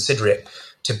consider it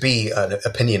to be an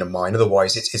opinion of mine.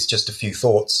 Otherwise, it's just a few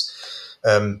thoughts.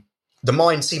 The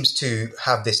mind seems to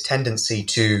have this tendency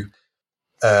to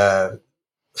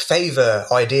favor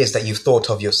ideas that you've thought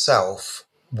of yourself,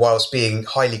 whilst being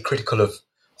highly critical of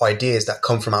ideas that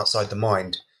come from outside the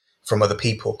mind, from other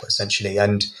people, essentially.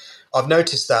 And I've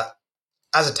noticed that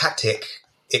as a tactic,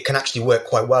 it can actually work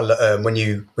quite well when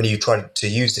you try to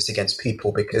use this against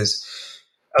people, because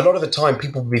a lot of the time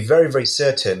people will be very, very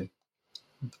certain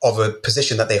of a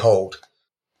position that they hold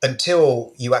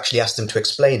until you actually ask them to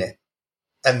explain it.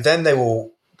 And then they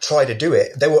will try to do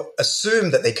it. They will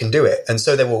assume that they can do it. And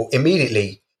so they will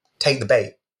immediately take the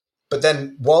bait. But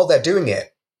then while they're doing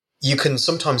it, you can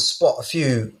sometimes spot a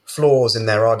few flaws in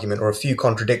their argument or a few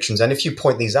contradictions. And if you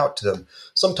point these out to them,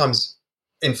 sometimes,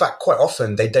 in fact, quite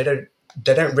often, they don't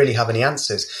really have any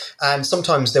answers. And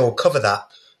sometimes they will cover that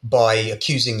by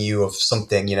accusing you of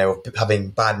something, of having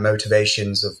bad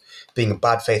motivations, of being a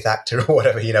bad faith actor or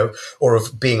whatever, or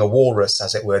of being a walrus,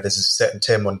 as it were. There's a certain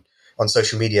term on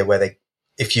social media where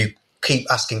if you keep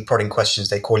asking prodding questions,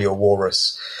 they call you a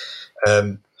walrus.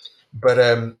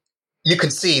 But you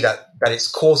can see that it's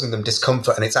causing them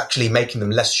discomfort and it's actually making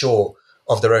them less sure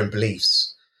of their own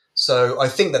beliefs. So I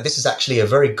think that this is actually a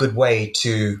very good way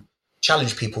to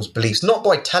challenge people's beliefs, not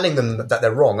by telling them that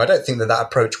they're wrong. I don't think that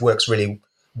approach works really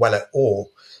well at all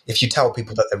if you tell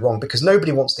people that they're wrong, because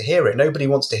nobody wants to hear it. Nobody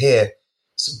wants to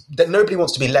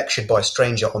be lectured by a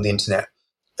stranger on the internet,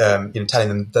 telling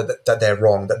them that they're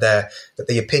wrong, that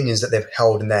the opinions that they've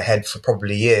held in their head for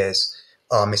probably years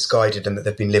are misguided and that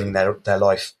they've been living their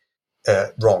life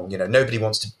wrong. Nobody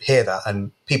wants to hear that,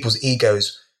 and people's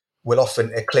egos will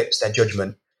often eclipse their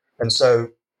judgment. And so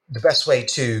the best way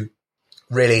to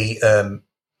really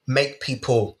make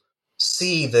people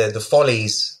see the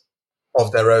follies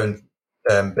of their own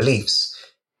beliefs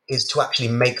is to actually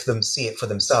make them see it for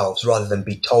themselves rather than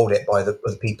be told it by the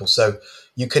other people. So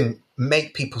you can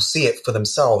make people see it for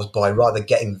themselves by rather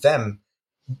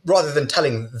than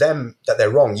telling them that they're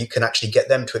wrong, you can actually get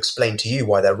them to explain to you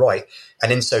why they're right.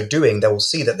 And in so doing, they will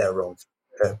see that they're wrong.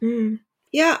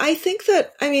 Yeah, I think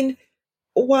that,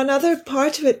 one other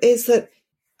part of it is that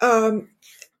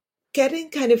getting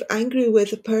kind of angry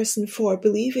with a person for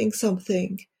believing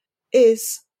something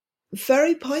is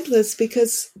very pointless,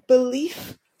 because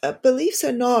beliefs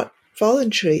are not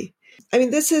voluntary.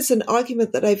 This is an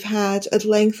argument that I've had at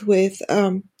length with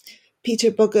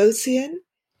Peter Boghossian.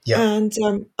 Yeah. And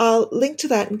I'll link to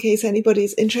that in case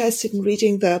anybody's interested in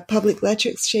reading the public lecture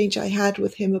exchange I had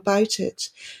with him about it,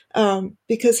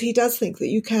 because he does think that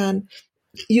you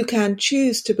can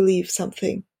choose to believe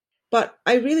something, but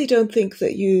I really don't think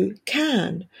that you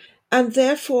can. And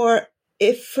therefore,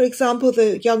 if, for example,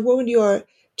 the young woman you're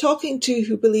talking to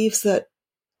who believes that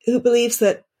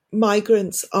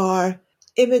migrants are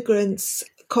immigrants,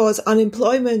 cause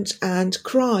unemployment and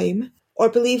crime, or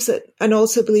believes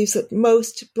that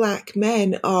most black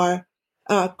men are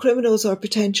criminals or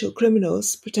potential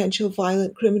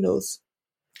violent criminals,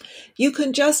 you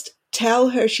can just tell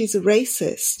her she's a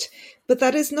racist, but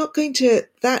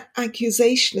that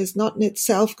accusation is not in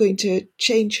itself going to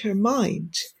change her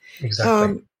mind.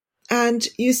 Exactly. And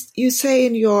you say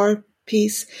in your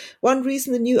piece, one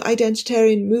reason the new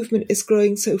identitarian movement is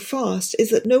growing so fast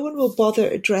is that no one will bother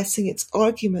addressing its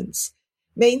arguments.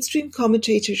 Mainstream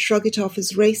commentators shrug it off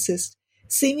as racist,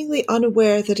 seemingly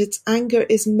unaware that its anger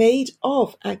is made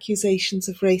of accusations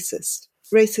of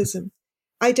racism.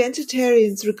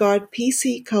 Identitarians regard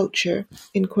PC culture,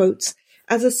 in quotes,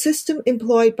 as a system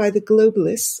employed by the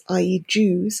globalists, i.e.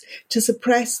 Jews, to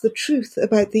suppress the truth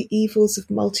about the evils of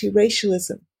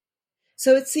multiracialism.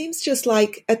 So it seems just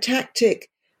like a tactic.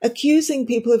 Accusing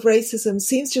people of racism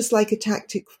seems just like a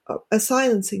tactic, a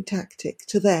silencing tactic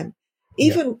to them.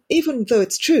 Even though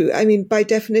it's true, I mean, by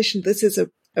definition, this is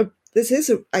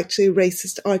actually a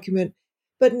racist argument.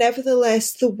 But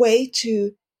nevertheless, the way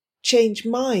to change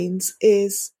minds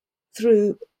is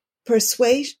through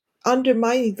persuasion,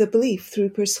 undermining the belief through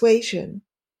persuasion,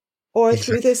 or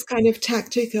through this kind of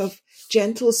tactic of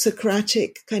gentle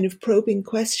Socratic kind of probing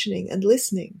questioning and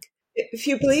listening. If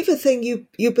you believe a thing,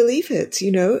 you believe it,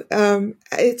 you know.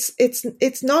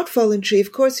 It's not voluntary.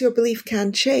 Of course, your belief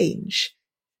can change,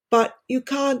 but you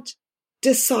can't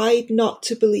decide not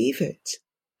to believe it.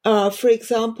 For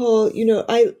example, you know,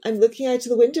 I'm looking out of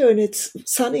the window and it's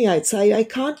sunny outside. I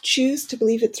can't choose to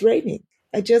believe it's raining.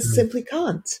 I just simply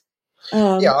can't.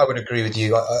 Yeah, I would agree with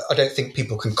you. I don't think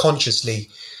people can consciously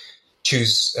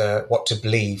choose what to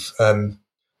believe.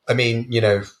 I mean, you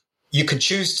know, you can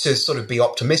choose to sort of be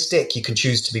optimistic. You can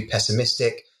choose to be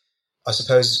pessimistic, I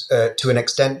suppose, to an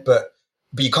extent, but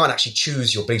you can't actually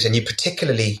choose your beliefs, and you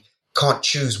particularly can't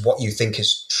choose what you think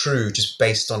is true just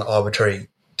based on arbitrary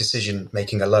decision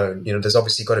making alone. You know, there's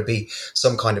obviously got to be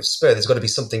some kind of spur. There's got to be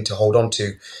something to hold on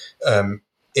to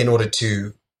in order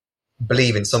to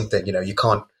believe in something. You know, you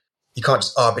can't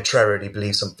just arbitrarily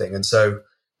believe something. And so,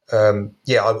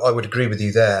 I would agree with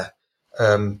you there.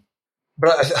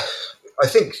 But I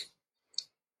think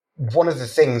one of the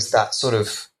things that sort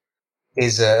of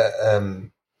is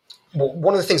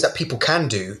one of the things that people can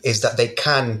do is that they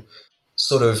can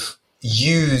sort of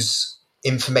use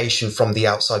information from the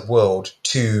outside world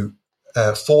to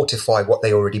fortify what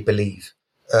they already believe.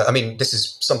 I mean, this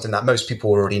is something that most people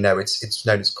already know. It's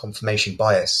known as confirmation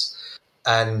bias.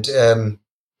 And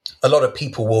a lot of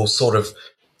people will sort of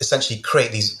essentially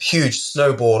create these huge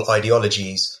snowball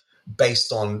ideologies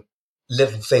based on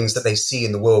little things that they see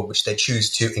in the world, which they choose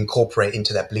to incorporate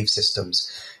into their belief systems.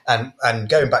 And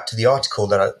going back to the article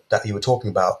that you were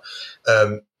talking about,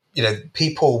 you know,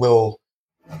 people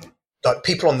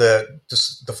on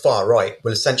the far right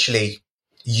will essentially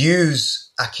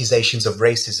use accusations of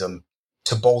racism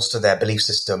to bolster their belief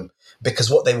system, because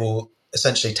what they will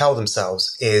essentially tell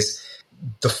themselves is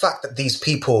the fact that these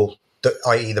people,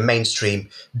 i.e. the mainstream,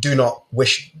 do not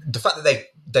wish, the fact that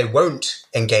they won't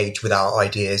engage with our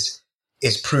ideas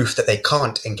is proof that they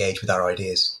can't engage with our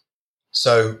ideas.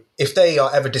 So if they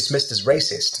are ever dismissed as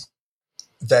racist,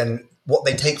 then what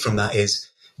they take from that is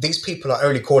these people are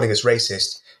only calling us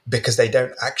racist because they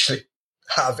don't actually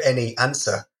have any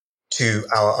answer to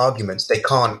our arguments. They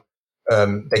can't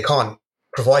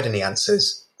provide any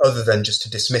answers other than just to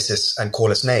dismiss us and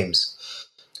call us names.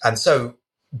 And so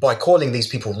by calling these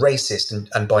people racist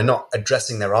and by not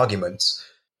addressing their arguments,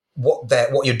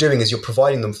 what you're doing is you're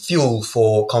providing them fuel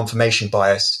for confirmation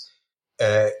bias,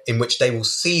 in which they will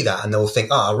see that and they'll think,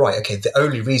 right, okay, the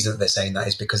only reason that they're saying that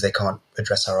is because they can't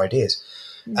address our ideas.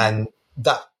 Mm-hmm. And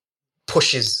that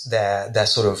pushes their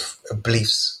sort of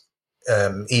beliefs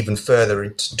even further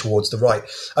towards the right.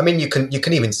 I mean, you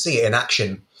can even see it in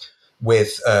action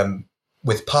with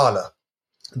Parler,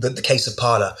 the case of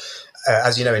Parler.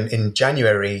 As you know, in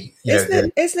January,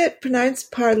 isn't it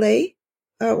pronounced parlay?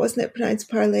 Wasn't it pronounced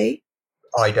parlay?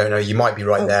 I don't know. You might be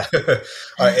right there.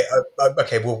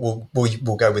 Okay, we'll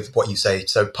go with what you say.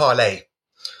 So parlay.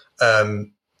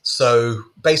 So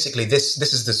basically, this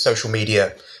is the social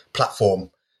media platform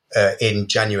in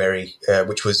January,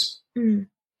 which was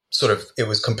it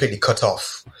was completely cut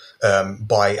off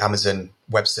by Amazon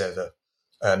web server.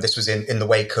 This was in the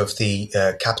wake of the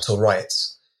Capitol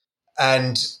riots,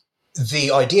 and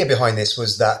the idea behind this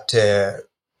was that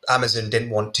Amazon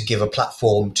didn't want to give a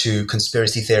platform to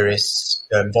conspiracy theorists,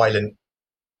 violent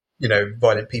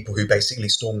people who basically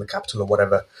stormed the Capitol or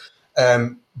whatever.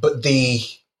 But the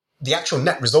actual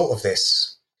net result of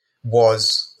this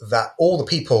was that all the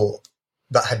people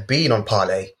that had been on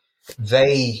Parler,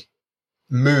 they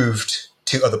moved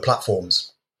to other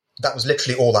platforms. That was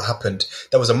literally all that happened.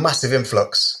 There was a massive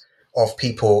influx of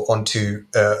people onto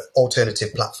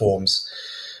alternative platforms.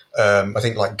 I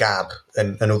think like Gab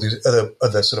and all these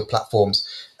other sort of platforms.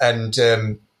 And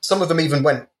some of them even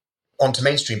went onto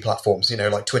mainstream platforms,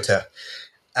 like Twitter.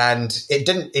 And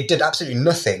it did absolutely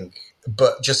nothing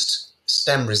but just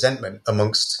stem resentment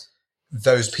amongst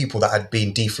those people that had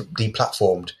been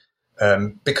deplatformed,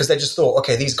 because they just thought,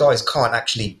 okay, these guys can't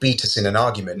actually beat us in an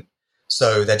argument,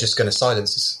 so they're just going to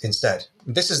silence us instead.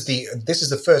 This is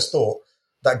the first thought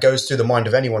that goes through the mind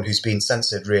of anyone who's been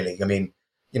censored, really. I mean,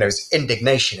 it's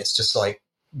indignation. It's just like,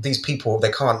 these people,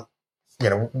 they can't,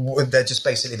 they're just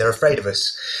basically, they're afraid of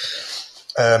us.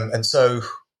 And so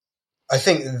I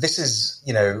think this is,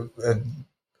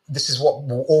 this is what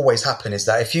will always happen, is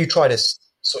that if you try to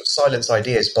sort of silence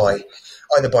ideas by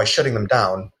either by shutting them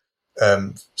down,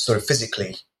 sort of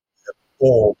physically,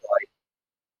 or by,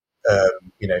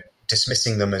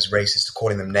 dismissing them as racist, or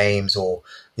calling them names, or,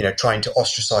 trying to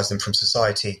ostracize them from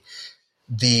society,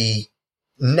 the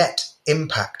net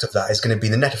impact of that is going to be,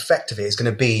 the net effect of it is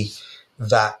going to be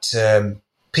that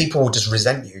people will just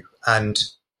resent you. And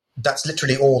that's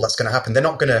literally all that's going to happen. They're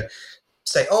not going to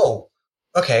say, oh,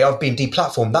 okay, I've been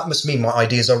deplatformed. That must mean my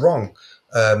ideas are wrong.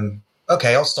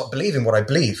 Okay, I'll stop believing what I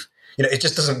believe. It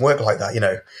just doesn't work like that,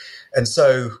 And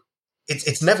so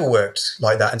it's never worked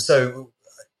like that. And so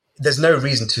there's no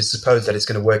reason to suppose that it's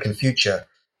going to work in the future.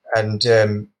 And,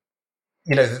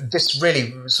 this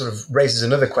really sort of raises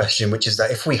another question, which is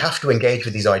that if we have to engage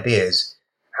with these ideas,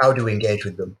 how do we engage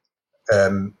with them?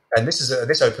 And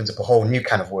this opens up a whole new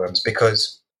can of worms,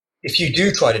 because if you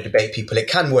do try to debate people, it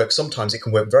can work. Sometimes it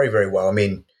can work very, very well. I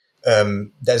mean,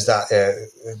 there's that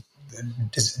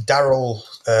Daryl,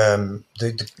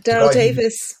 Daryl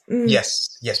Davis.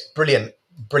 Yes,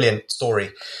 brilliant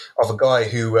story of a guy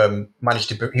who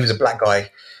he was a black guy,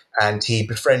 and he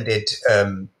befriended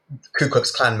Ku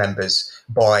Klux Klan members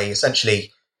by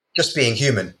essentially just being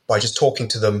human, by just talking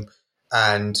to them,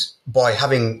 and by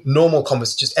having normal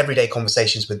just everyday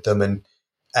conversations with them,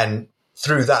 and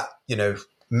through that,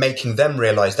 making them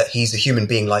realize that he's a human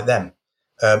being like them.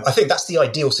 I think that's the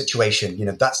ideal situation.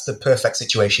 That's the perfect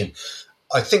situation.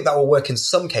 I think that will work in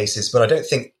some cases, but I don't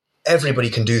think everybody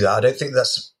can do that. I don't think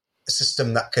that's a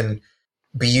system that can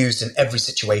be used in every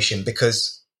situation,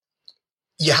 because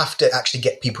you have to actually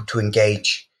get people to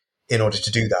engage in order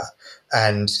to do that.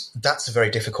 And that's a very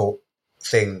difficult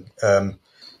thing.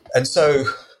 And so,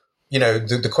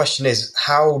 the question is,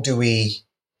 how do we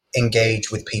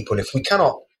engage with people? If we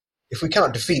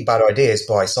cannot defeat bad ideas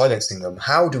by silencing them,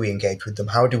 how do we engage with them?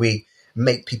 How do we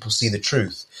make people see the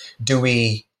truth? Do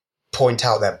we point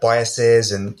out their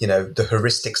biases and, the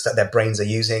heuristics that their brains are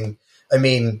using? I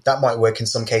mean, that might work in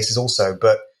some cases also,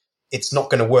 but it's not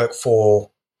going to work for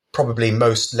probably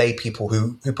most lay people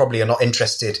who probably are not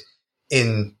interested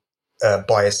in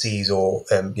biases or,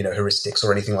 heuristics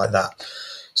or anything like that.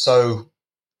 So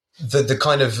the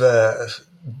kind of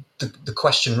the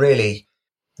question really,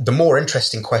 the more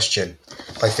interesting question,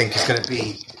 I think, is going to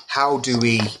be, how do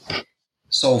we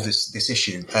solve this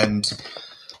issue? And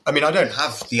I mean, I don't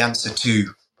have the answer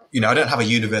to, I don't have a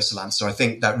universal answer. I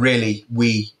think that really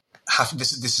we have,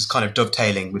 this is kind of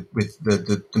dovetailing with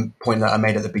the point that I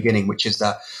made at the beginning, which is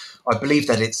that I believe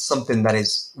that it's something that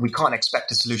we can't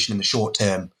expect a solution in the short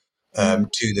term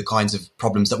to the kinds of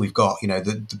problems that we've got,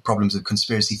 the problems of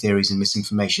conspiracy theories and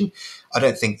misinformation. I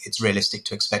don't think it's realistic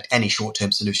to expect any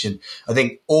short-term solution. I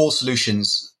think all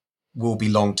solutions will be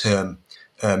long-term,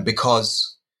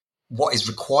 because what is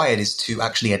required is to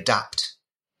actually adapt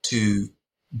to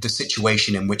the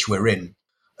situation in which we're in.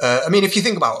 I mean, if you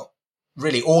think about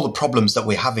really all the problems that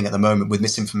we're having at the moment with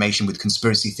misinformation, with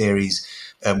conspiracy theories,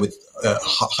 with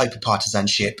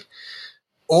hyperpartisanship,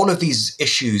 all of these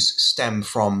issues stem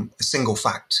from a single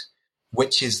fact,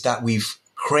 which is that we've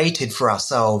created for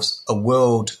ourselves a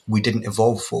world we didn't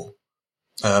evolve for.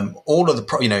 All of the,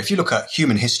 if you look at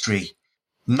human history,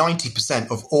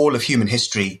 90% of all of human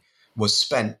history was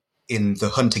spent in the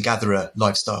hunter-gatherer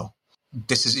lifestyle.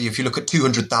 This is, if you look at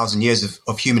 200,000 years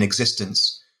of human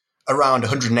existence, around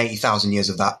 180,000 years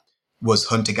of that was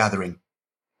hunter-gathering.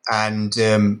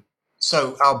 And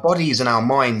so our bodies and our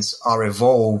minds are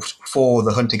evolved for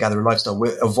the hunter-gatherer lifestyle.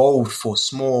 We're evolved for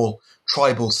small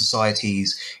tribal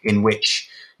societies in which,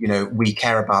 we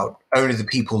care about only the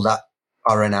people that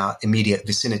are in our immediate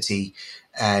vicinity,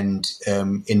 and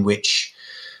in which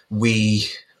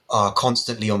we are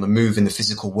constantly on the move in the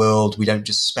physical world. We don't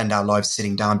just spend our lives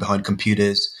sitting down behind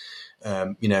computers.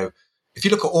 If you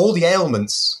look at all the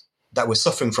ailments that we're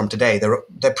suffering from today,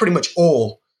 they're pretty much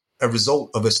all a result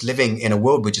of us living in a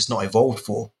world we're just not evolved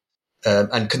for.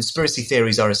 And conspiracy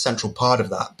theories are a central part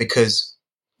of that, because,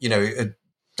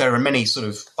 there are many sort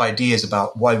of ideas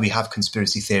about why we have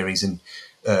conspiracy theories. And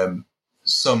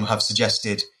some have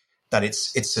suggested that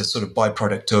it's a sort of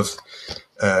byproduct of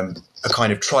a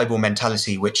kind of tribal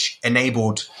mentality, which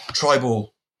enabled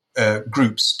tribal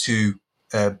groups to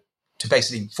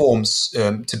basically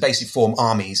form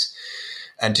armies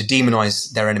and to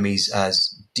demonize their enemies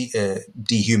as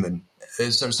dehumanize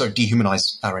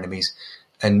our enemies,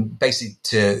 and basically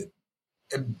to,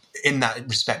 in that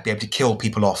respect, be able to kill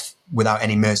people off without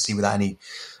any mercy, without any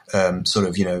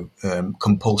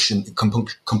compunction.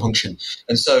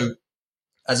 And so,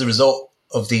 as a result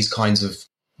of these kinds of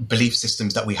belief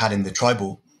systems that we had in the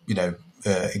tribal,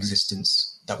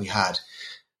 existence that we had,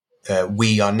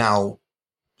 we are now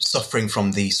suffering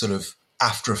from the sort of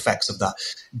after effects of that.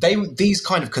 These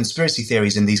kind of conspiracy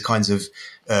theories and these kinds of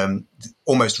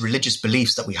almost religious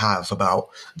beliefs that we have about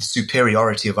the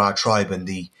superiority of our tribe and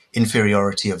the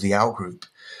inferiority of the outgroup,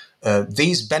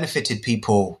 these benefited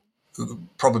people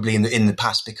probably in the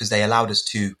past because they allowed us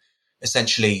to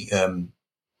essentially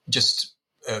just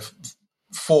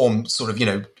form sort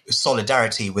of,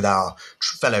 solidarity with our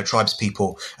fellow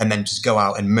tribespeople and then just go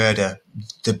out and murder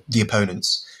the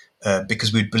opponents.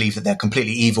 Because we'd believe that they're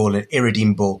completely evil and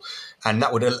irredeemable, and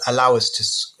that would allow us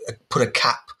to put a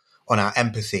cap on our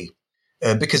empathy.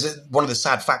 Because one of the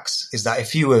sad facts is that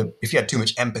if you had too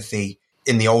much empathy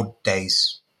in the old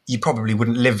days, you probably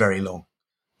wouldn't live very long.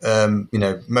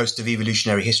 Most of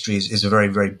evolutionary history is a very,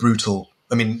 very brutal.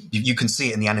 I mean, you can see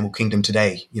it in the animal kingdom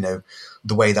today.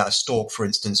 The way that a stork, for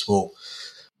instance, will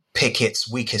pick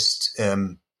its weakest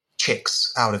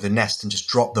chicks out of the nest and just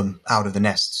drop them out of the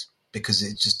nest, because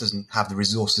it just doesn't have the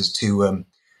resources to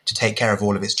take care of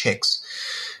all of its chicks.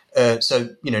 So,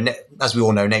 as we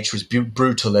all know, nature is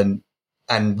brutal,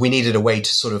 and we needed a way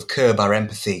to sort of curb our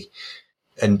empathy,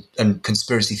 and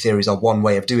conspiracy theories are one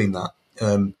way of doing that.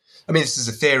 This is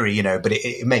a theory, but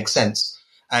it makes sense.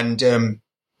 And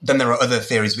then there are other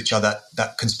theories which are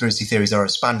that conspiracy theories are a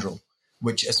spandrel,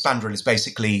 which a spandrel is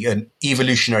basically an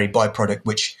evolutionary byproduct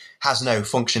which has no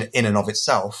function in and of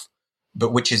itself,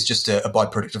 but which is just a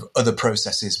byproduct of other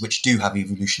processes which do have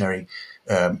evolutionary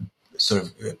sort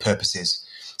of purposes.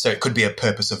 So it could be a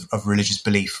purpose of religious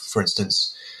belief, for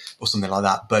instance, or something like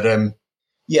that. But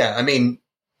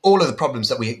all of the problems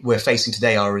that we're facing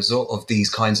today are a result of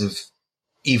these kinds of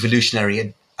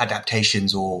evolutionary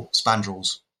adaptations or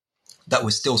spandrels that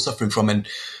we're still suffering from. And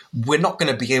we're not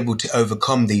going to be able to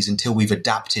overcome these until we've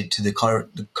adapted to the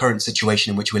current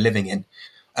situation in which we're living in.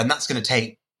 And that's going to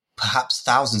take perhaps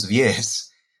thousands of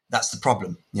years. That's the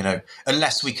problem,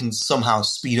 unless we can somehow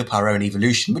speed up our own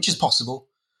evolution, which is possible.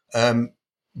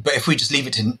 But if we just leave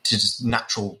it to just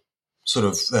natural sort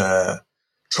of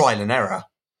trial and error,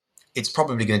 it's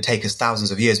probably going to take us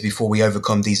thousands of years before we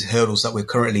overcome these hurdles that we're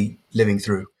currently living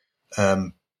through.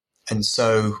 And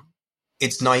so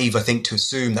it's naive, I think, to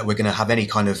assume that we're going to have any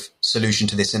kind of solution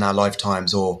to this in our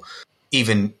lifetimes, or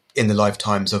even in the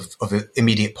lifetimes of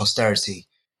immediate posterity.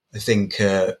 I think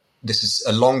this is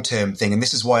a long-term thing, and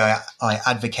this is why I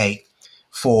advocate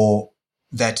for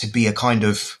there to be a kind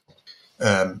of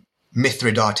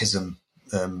Mithridatism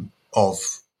of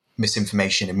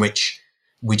misinformation, in which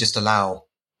we just allow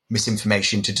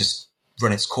misinformation to just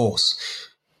run its course.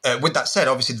 With that said,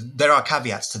 obviously, there are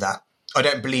caveats to that. I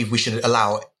don't believe we should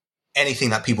allow anything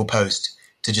that people post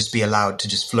to just be allowed to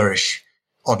just flourish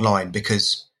online,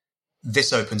 because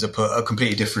this opens up a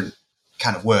completely different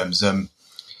can of worms.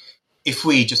 If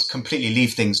we just completely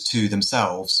leave things to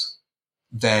themselves,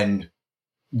 then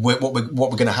what we're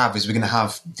going to have is we're going to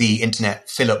have the internet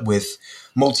fill up with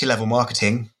multi-level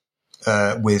marketing,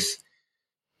 with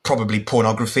probably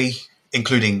pornography,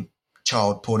 including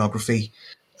child pornography,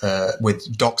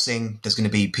 with doxing. There's going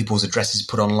to be people's addresses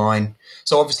put online.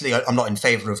 So obviously I'm not in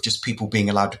favor of just people being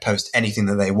allowed to post anything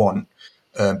that they want,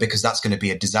 because that's going to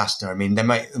be a disaster. I mean, there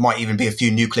might even be a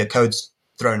few nuclear codes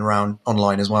thrown around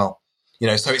online as well.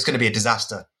 So it's going to be a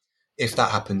disaster if that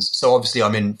happens. So obviously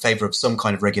I'm in favor of some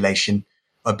kind of regulation.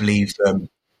 I believe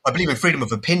in freedom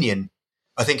of opinion.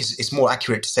 I think it's more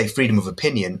accurate to say freedom of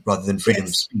opinion rather than freedom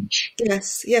of speech.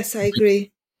 Yes, I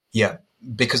agree. Yeah,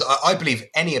 because I believe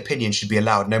any opinion should be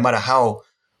allowed, no matter how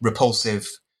repulsive,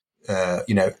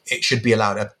 it should be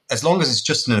allowed, as long as it's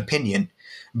just an opinion.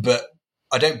 But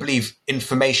I don't believe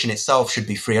information itself should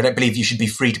be free. I don't believe you should be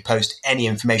free to post any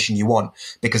information you want,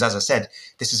 because, as I said,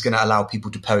 this is going to allow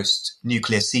people to post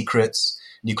nuclear secrets,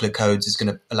 nuclear codes. It's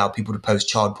going to allow people to post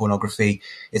child pornography.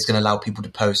 It's going to allow people to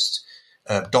post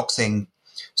doxing.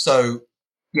 So,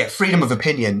 yeah, freedom of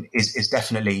opinion is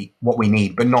definitely what we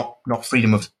need, but not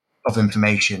freedom of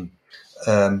information.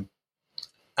 And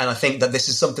I think that this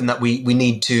is something that we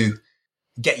need to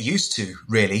get used to,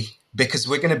 really, because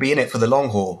we're going to be in it for the long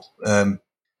haul.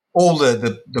 All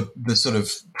the sort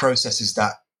of processes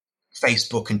that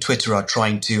Facebook and Twitter are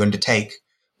trying to undertake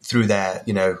through their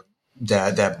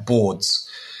boards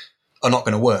are not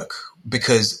going to work,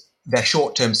 because they're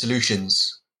short-term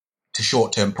solutions to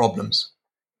short-term problems.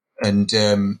 And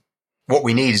what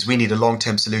we need a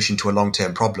long-term solution to a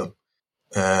long-term problem.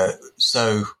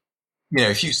 So,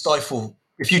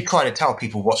 if you try to tell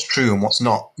people what's true and what's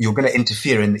not, you're going to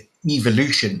interfere in the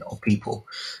evolution of people.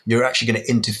 You're actually going to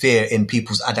interfere in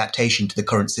people's adaptation to the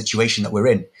current situation that we're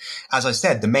in. As I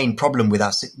said, the main problem with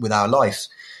our life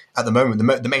at the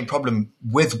moment. The main problem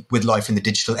with life in the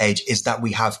digital age is that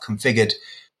we've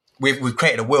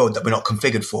created a world that we're not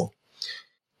configured for.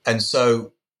 And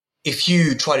so if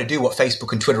you try to do what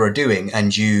Facebook and Twitter are doing,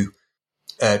 and you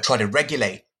try to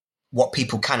regulate what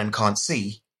people can and can't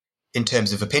see in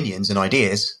terms of opinions and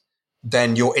ideas,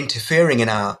 then you're interfering in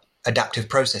our adaptive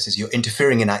processes. You're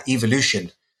interfering in our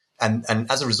evolution. And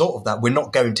as a result of that, we're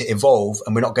not going to evolve,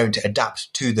 and we're not going to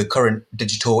adapt to the current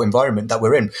digital environment that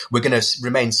we're in. We're going to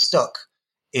remain stuck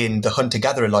in the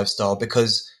hunter-gatherer lifestyle,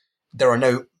 because there are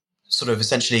no sort of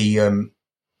essentially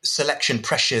selection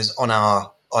pressures on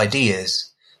our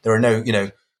ideas. There are no,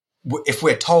 if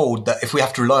we're told that if we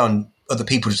have to rely on other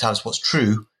people to tell us what's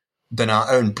true, then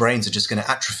our own brains are just going to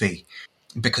atrophy,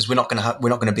 because we're not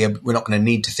going to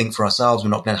need to think for ourselves. We're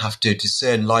not going to have to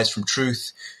discern lies from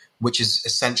truth, which is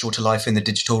essential to life in the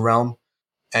digital realm.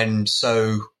 And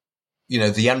so,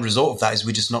 the end result of that is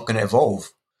we're just not going to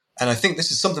evolve. And I think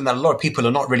this is something that a lot of people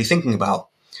are not really thinking about.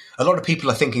 A lot of people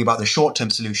are thinking about the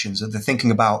short-term solutions. They're thinking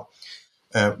about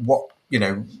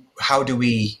how do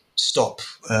we stop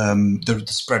the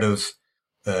spread of,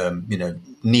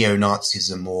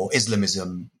 neo-Nazism or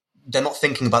Islamism. They're not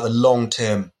thinking about the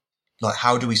long-term, like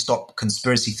how do we stop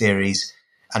conspiracy theories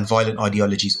and violent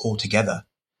ideologies altogether?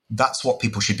 That's what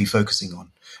people should be focusing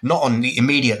on, not on the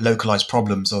immediate localized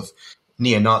problems of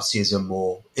neo-Nazism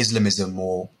or Islamism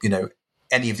or,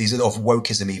 any of these, of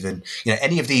wokeism even,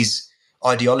 any of these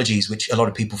ideologies which a lot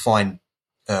of people find,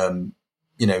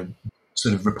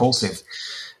 sort of repulsive.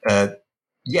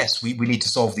 Yes, we need to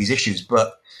solve these issues,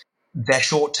 but they're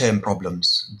short-term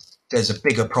problems. There's a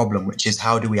bigger problem, which is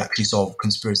how do we actually solve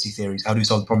conspiracy theories? How do we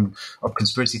solve the problem of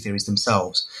conspiracy theories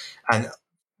themselves? And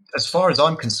as far as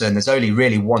I'm concerned, there's only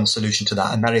really one solution to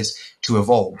that, and that is to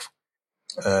evolve.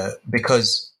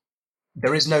 Because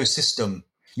there is no system.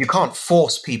 You can't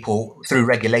force people through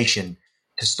regulation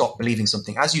to stop believing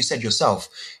something. As you said yourself,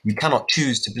 you cannot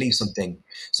choose to believe something.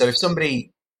 So if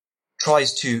somebody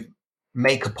tries to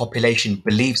make a population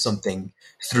believe something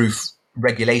through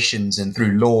regulations and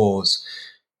through laws,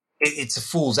 it's a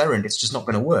fool's errand. It's just not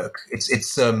going to work.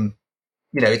 It's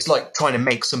like trying to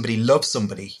make somebody love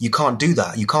somebody. You can't do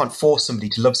that. You can't force somebody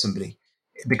to love somebody,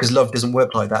 because love doesn't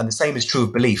work like that. And the same is true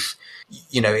of belief.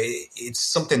 It's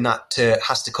something that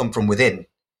has to come from within.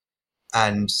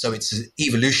 And so it's an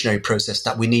evolutionary process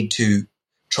that we need to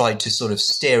try to sort of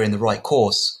steer in the right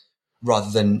course, rather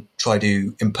than try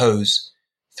to impose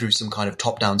through some kind of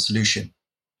top-down solution.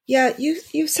 Yeah,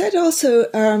 you've said also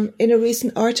in a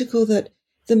recent article that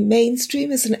the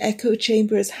mainstream is an echo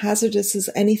chamber as hazardous as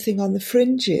anything on the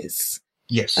fringes.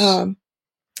 Yes.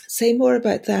 Say more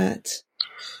about that.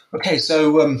 Okay,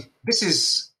 so this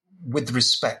is with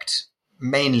respect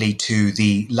mainly to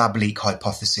the lab leak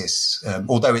hypothesis,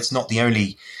 although it's not the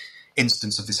only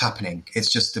instance of this happening.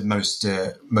 It's just the most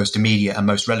immediate and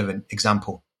most relevant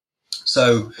example.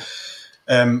 So,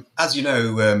 as you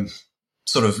know,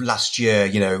 sort of last year,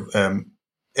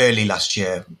 early last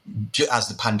year, as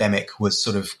the pandemic was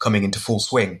sort of coming into full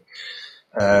swing,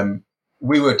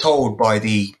 we were told by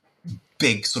the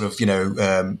big sort of,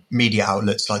 media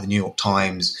outlets like the New York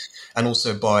Times, and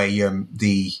also by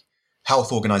the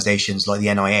health organizations like the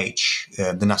NIH,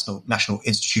 the National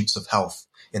Institutes of Health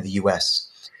in the US,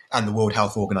 and the World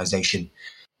Health Organization,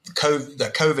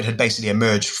 that COVID had basically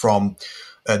emerged from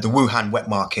the Wuhan wet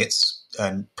markets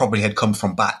and probably had come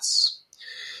from bats.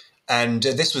 And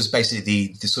this was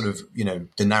basically the sort of,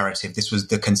 the narrative. This was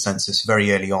the consensus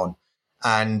very early on.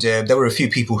 And there were a few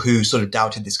people who sort of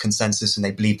doubted this consensus, and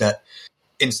they believed that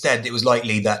instead it was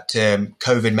likely that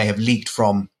COVID may have leaked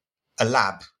from a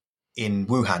lab in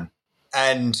Wuhan.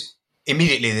 And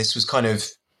immediately this was kind of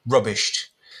rubbished.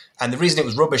 And the reason it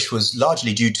was rubbished was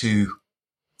largely due to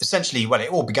essentially, well,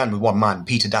 it all began with one man,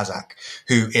 Peter Daszak,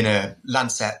 who in a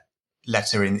Lancet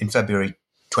letter in February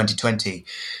 2020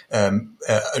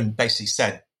 basically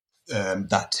said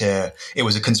that it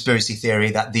was a conspiracy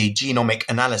theory, that the genomic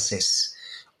analysis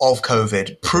of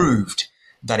COVID proved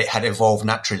that it had evolved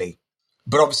naturally.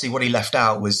 But obviously what he left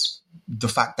out was the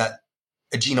fact that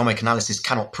a genomic analysis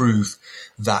cannot prove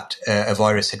that a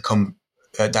virus had come,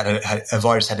 that a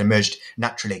virus had emerged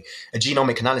naturally. A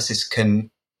genomic analysis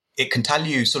can tell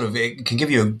you it can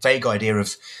give you a vague idea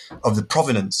of the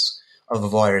provenance of a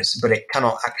virus, but it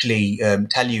cannot actually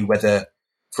tell you whether,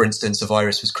 for instance, a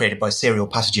virus was created by serial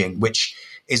passaging, which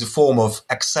is a form of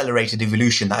accelerated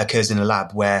evolution that occurs in a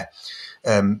lab where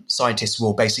scientists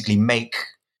will basically make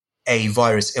a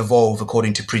virus evolve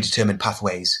according to predetermined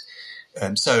pathways.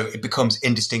 So it becomes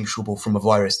indistinguishable from a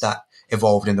virus that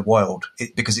evolved in the wild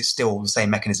because it's still the same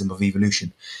mechanism of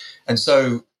evolution. And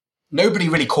so nobody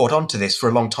really caught on to this for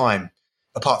a long time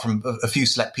apart from a few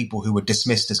select people who were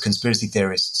dismissed as conspiracy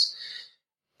theorists.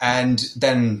 And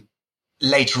then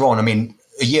later on, I mean,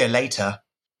 a year later,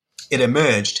 it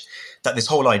emerged that this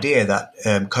whole idea that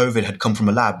COVID had come from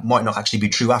a lab might not actually be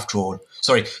true after all.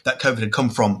 Sorry, that COVID had come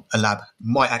from a lab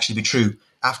might actually be true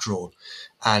after all.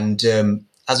 And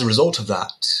as a result of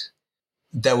that,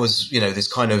 there was,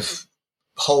 this kind of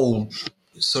whole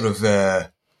sort of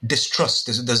distrust.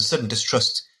 There's a certain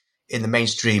distrust in the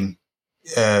mainstream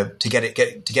to get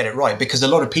it right, because a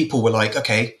lot of people were like,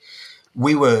 okay,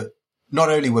 not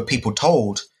only were people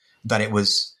told that it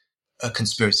was a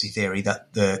conspiracy theory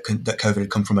that that COVID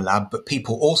had come from a lab, but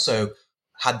people also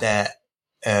had their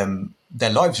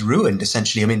lives ruined.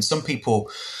 Essentially, I mean, some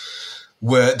people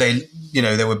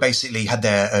they were basically had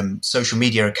their social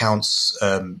media accounts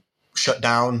shut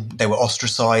down. They were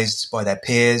ostracized by their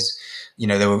peers.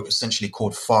 They were essentially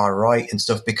called far right and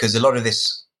stuff, because a lot of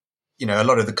this, a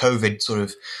lot of the COVID sort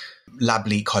of lab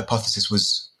leak hypothesis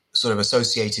was sort of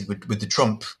associated with the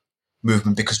Trump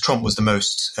movement, because Trump was the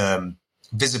most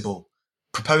visible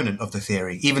proponent of the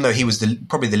theory, even though he was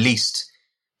probably the least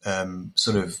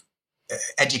sort of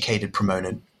educated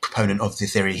proponent of the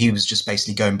theory. He was just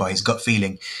basically going by his gut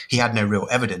feeling. He had no real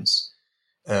evidence,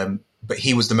 but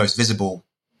he was the most visible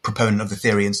proponent of the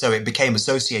theory, and so it became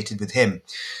associated with him.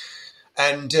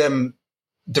 And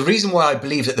the reason why I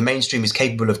believe that the mainstream is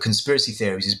capable of conspiracy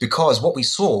theories is because what we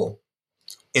saw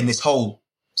in this whole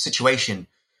situation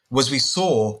was we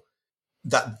saw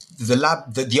that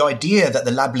the idea that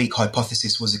the lab leak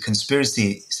hypothesis was a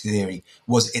conspiracy theory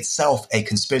was itself a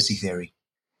conspiracy theory.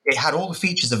 It had all the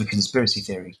features of a conspiracy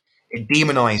theory. It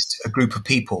demonized a group of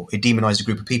people. It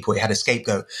had a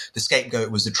scapegoat. The scapegoat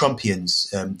was the Trumpians,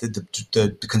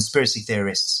 the conspiracy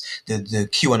theorists, the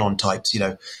QAnon types,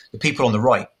 the people on the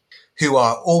right, who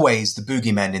are always the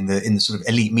boogeymen in the sort of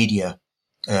elite media.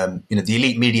 The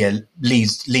elite media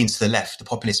leans to the left. The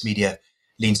populist media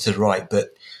leans to the right.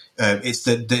 But it's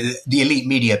the elite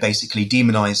media basically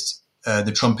demonized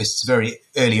the Trumpists very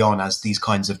early on as these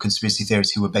kinds of conspiracy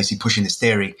theorists who were basically pushing this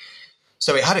theory.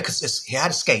 So it had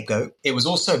a scapegoat. It was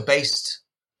also based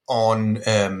on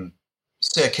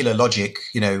circular logic,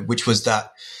 which was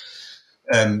that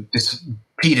this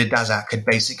Peter Daszak had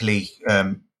basically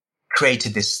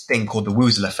created this thing called the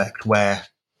Woozle effect, where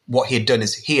what he had done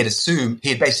is he had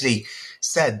basically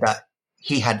said that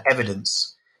he had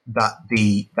evidence that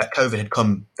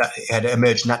COVID had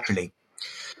emerged naturally.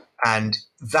 And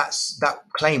that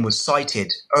claim was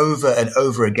cited over and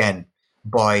over again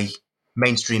by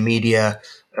mainstream media,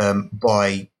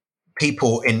 by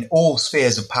people in all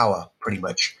spheres of power, pretty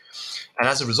much. And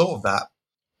as a result of that,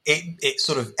 it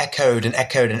sort of echoed and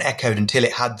echoed and echoed until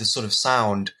it had the sort of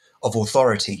sound of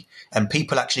authority. And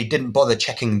people actually didn't bother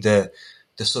checking the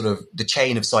sort of the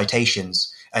chain of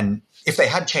citations. And if they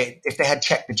had checked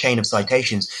the chain of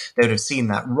citations, they would have seen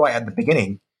that right at the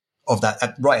beginning of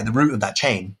that, right at the root of that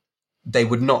chain, they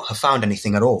would not have found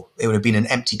anything at all. It would have been an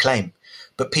empty claim.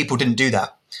 But people didn't do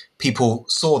that. People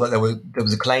saw that there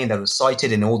was a claim that was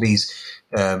cited in all these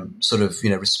sort of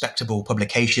respectable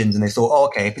publications, and they thought, oh,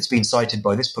 okay, if it's been cited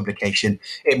by this publication,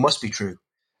 it must be true.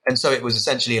 And so it was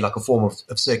essentially like a form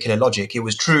of circular logic. It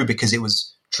was true because it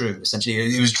was true.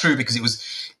 Essentially, it was true because it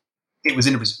was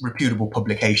in a reputable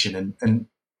publication, and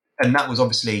that was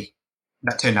obviously,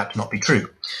 that turned out to not be true.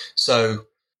 So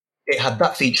it had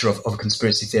that feature of a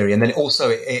conspiracy theory, and then also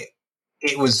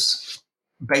it was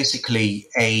basically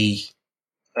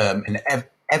an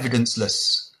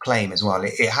evidenceless claim as well.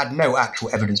 It had no actual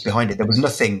evidence behind it. There was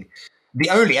nothing. The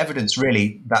only evidence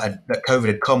really that COVID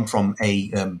had come from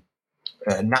a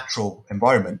natural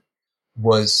environment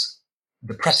was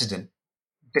the precedent.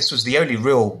 This was the only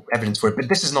real evidence for it. But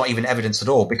this is not even evidence at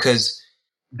all, because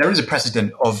there is a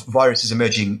precedent of viruses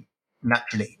emerging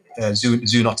naturally,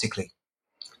 zoonotically.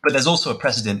 But there's also a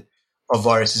precedent of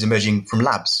viruses emerging from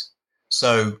labs.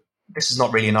 So this is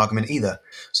not really an argument either.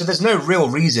 So there's no real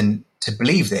reason to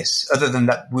believe this other than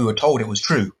that we were told it was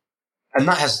true. And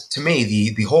that has, to me,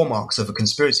 the hallmarks of a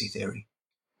conspiracy theory.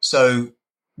 So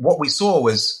what we saw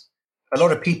was a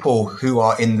lot of people who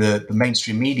are in the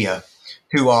mainstream media,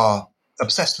 who are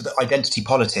obsessed with identity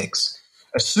politics,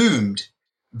 assumed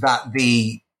that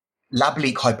the lab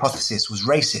leak hypothesis was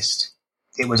racist.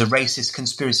 It was a racist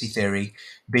conspiracy theory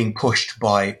being pushed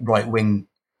by right-wing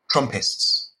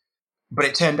Trumpists. But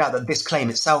it turned out that this claim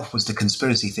itself was the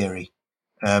conspiracy theory,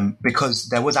 because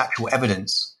there was actual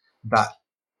evidence that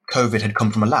COVID had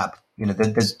come from a lab.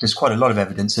 There's quite a lot of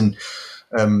evidence, and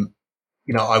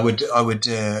I would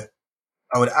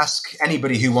ask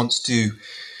anybody who wants to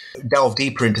delve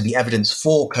deeper into the evidence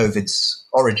for COVID's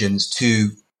origins to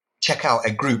check out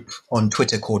a group on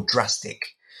Twitter called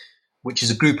Drastic. which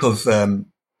is a group of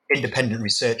independent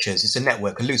researchers. It's a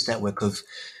network, a loose network of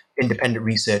independent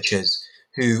researchers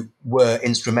who were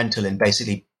instrumental in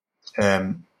basically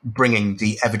bringing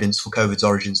the evidence for COVID's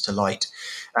origins to light.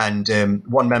 And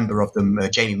one member of them,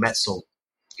 Jamie Metzl,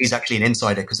 he's actually an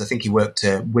insider because I think he worked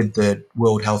with the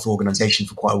World Health Organization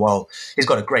for quite a while. He's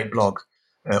got a great blog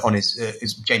on his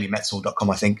jamiemetzl.com,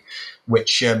 I think,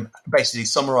 which basically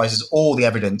summarizes all the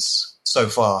evidence so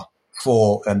far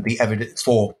for the evidence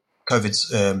for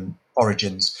COVID's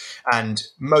origins. And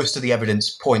most of the evidence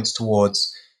points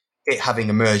towards it having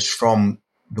emerged from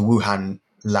the Wuhan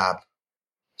lab.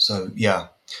 So, yeah.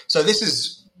 So this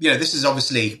is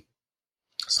obviously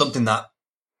something that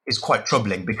is quite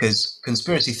troubling because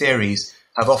conspiracy theories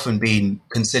have often been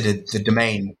considered the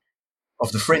domain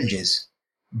of the fringes.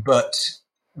 But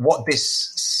what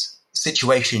this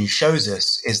situation shows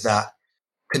us is that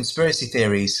conspiracy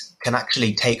theories can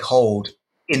actually take hold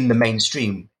in the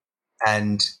mainstream.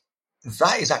 And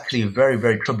that is actually very,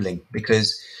 very troubling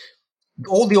because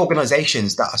all the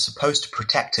organizations that are supposed to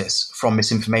protect us from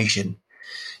misinformation,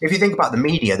 if you think about the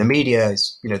media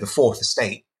is, the fourth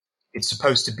estate. It's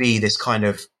supposed to be this kind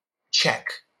of check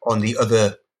on the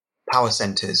other power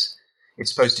centers.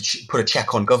 It's supposed to put a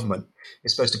check on government.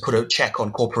 It's supposed to put a check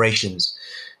on corporations.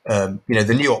 The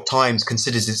New York Times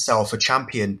considers itself a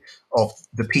champion of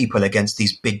the people against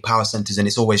these big power centers, and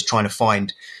it's always trying to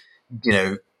find,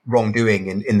 wrongdoing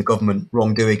in the government,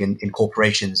 wrongdoing in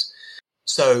corporations.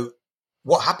 So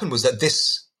what happened was that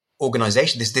this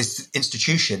organization, this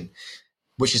institution,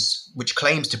 which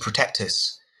claims to protect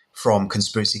us from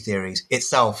conspiracy theories,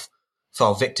 itself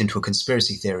fell victim to a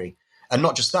conspiracy theory. And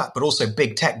not just that, but also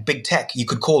big tech. Big tech, you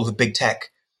could call the big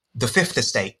tech the fifth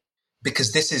estate,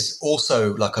 because this is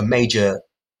also like a major,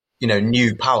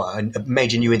 new power and a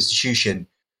major new institution,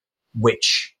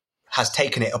 which has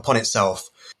taken it upon itself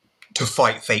to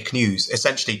fight fake news,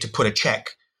 essentially to put a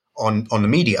check on the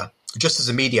media, just as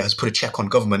the media has put a check on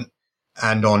government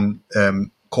and on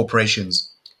corporations.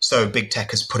 So big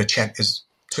tech has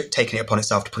taken it upon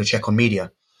itself to put a check on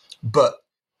media. But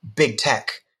big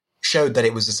tech showed that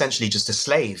it was essentially just a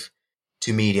slave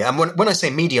to media. And when I say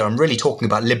media, I'm really talking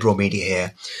about liberal media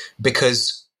here,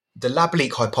 because the lab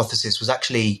leak hypothesis was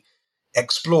actually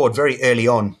explored very early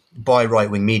on by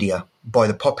right-wing media, by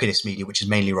the populist media, which is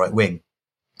mainly right-wing,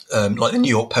 like the New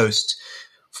York Post,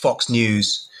 Fox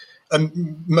News.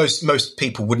 Most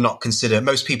people would not consider,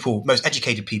 most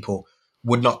educated people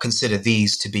would not consider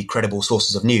these to be credible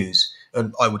sources of news.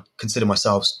 And I would consider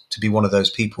myself to be one of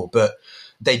those people. But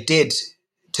they did,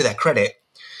 to their credit,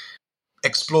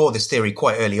 explore this theory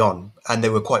quite early on, and they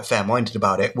were quite fair-minded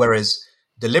about it. Whereas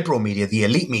the liberal media, the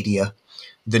elite media,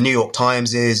 the New York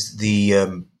Times is,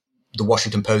 the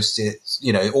Washington Post is,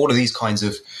 all of these kinds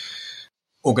of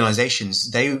organizations,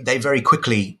 they very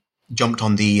quickly jumped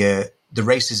on the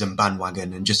racism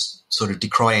bandwagon and just sort of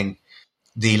decrying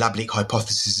the lab leak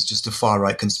hypothesis as just a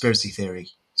far-right conspiracy theory.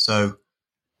 So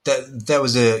there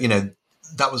was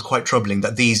that was quite troubling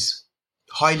that these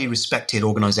highly respected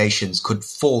organizations could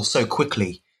fall so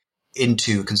quickly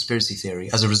into a conspiracy theory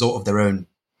as a result of their own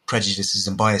prejudices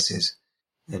and biases.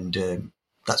 And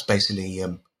that's basically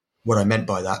what I meant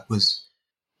by that was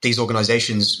these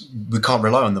organizations, we can't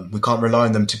rely on them. We can't rely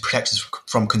on them to protect us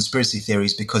from conspiracy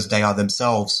theories because they are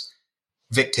themselves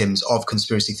victims of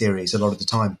conspiracy theories a lot of the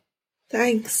time.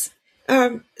 Thanks.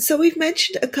 So we've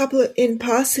mentioned in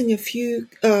passing a few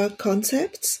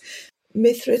concepts.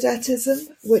 Mithridatism,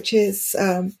 which is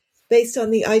based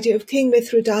on the idea of King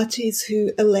Mithridates,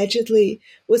 who allegedly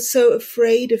was so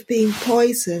afraid of being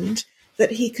poisoned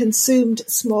that he consumed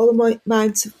small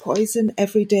amounts of poison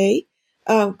every day,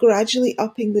 gradually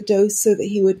upping the dose so that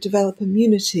he would develop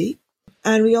immunity.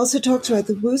 And we also talked about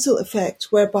the Woozle effect,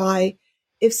 whereby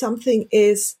if something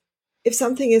is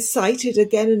cited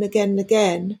again and again and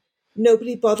again,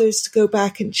 nobody bothers to go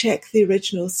back and check the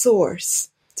original source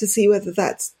to see whether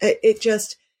it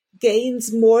just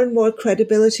gains more and more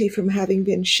credibility from having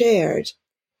been shared.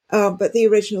 But the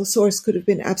original source could have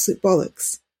been absolute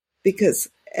bollocks, because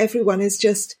everyone is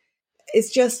just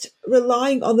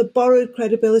relying on the borrowed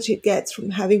credibility it gets from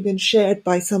having been shared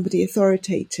by somebody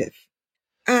authoritative.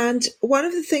 And one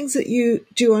of the things that you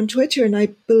do on Twitter, and I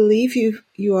believe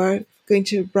you are going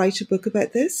to write a book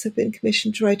about this, have been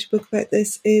commissioned to write a book about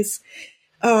this, is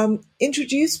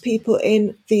introduce people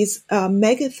in these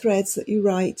mega threads that you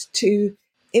write to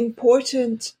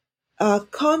important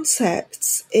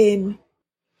concepts in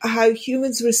how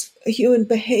human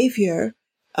behavior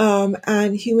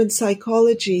and human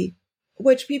psychology,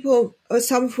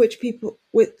 some of which people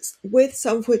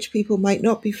might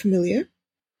not be familiar.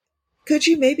 Could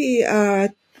you maybe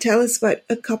tell us about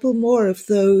a couple more of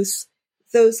those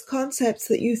those concepts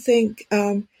that you think,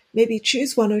 maybe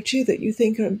choose one or two that you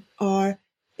think are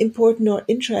important or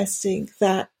interesting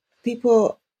that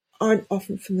people aren't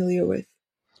often familiar with.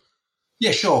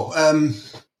 Yeah, sure. Well,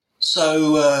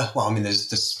 I mean,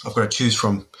 there's I've got to choose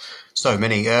from so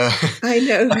many. I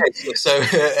know.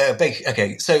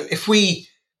 Okay, so if we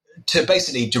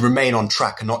to remain on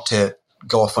track and not to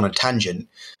go off on a tangent,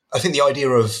 I think the idea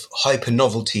of hyper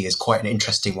novelty is quite an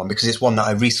interesting one because it's one that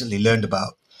I recently learned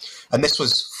about. And this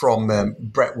was from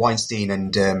Brett Weinstein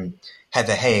and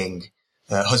Heather Heying,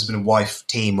 husband and wife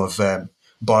team of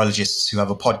biologists who have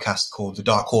a podcast called the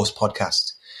Dark Horse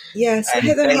Podcast. Yes,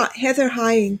 Heather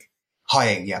Heying.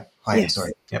 Heying, yeah. Heying, yes.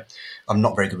 Sorry. Yeah. I'm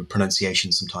not very good with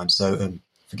pronunciation sometimes, so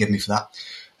forgive me for that.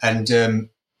 And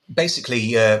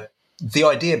basically, the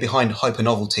idea behind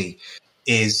hypernovelty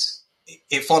is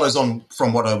it follows on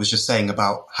from what I was just saying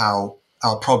about how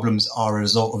our problems are a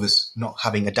result of us not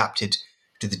having adapted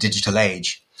to the digital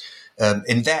age.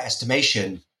 In their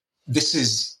estimation, this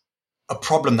is a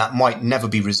problem that might never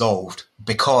be resolved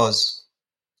because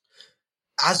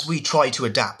as we try to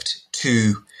adapt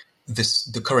to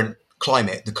the current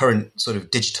climate, the current sort of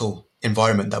digital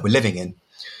environment that we're living in,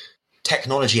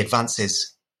 technology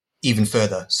advances even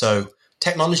further. So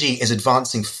technology is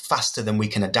advancing faster than we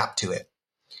can adapt to it.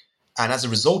 And as a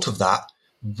result of that,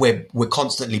 we're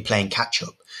constantly playing catch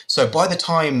up. So by the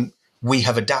time we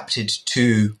have adapted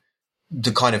to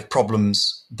the kind of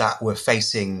problems that we're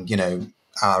facing,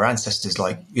 our ancestors,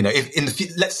 like,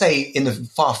 if let's say in the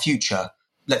far future,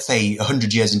 let's say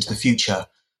 100 years into the future,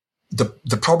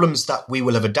 the problems that we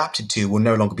will have adapted to will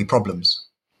no longer be problems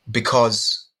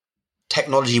because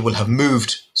technology will have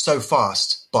moved so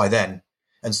fast by then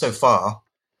and so far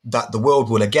that the world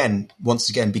will once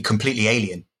again be completely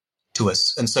alien to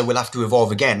us. And so we'll have to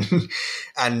evolve again.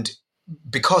 And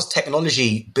because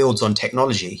technology builds on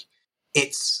technology,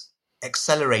 it's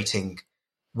accelerating,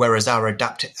 whereas our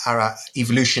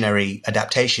evolutionary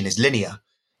adaptation is linear.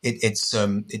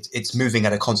 It's moving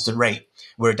at a constant rate.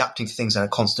 We're adapting to things at a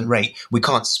constant rate. We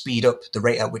can't speed up the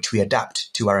rate at which we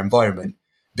adapt to our environment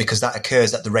because that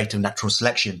occurs at the rate of natural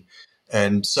selection.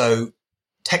 And so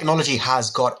technology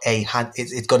has got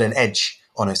it's got an edge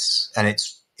on us, and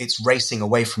it's racing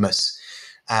away from us.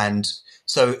 And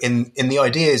so in the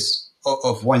ideas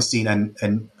of Weinstein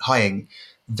and Heying,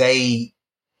 they're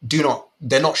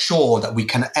not sure that we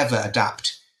can ever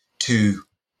adapt to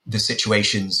the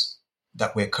situations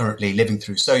that we're currently living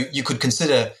through. So you could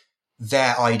consider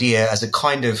their idea as a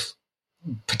kind of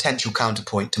potential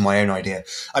counterpoint to my own idea.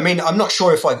 I mean, I'm not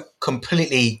sure if I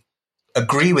completely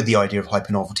agree with the idea of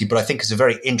hypernovelty, but I think it's a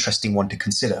very interesting one to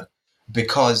consider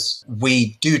because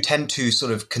we do tend to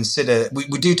sort of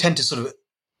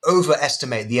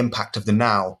overestimate the impact of the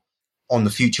now on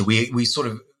the future. We sort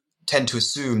of tend to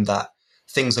assume that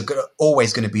things are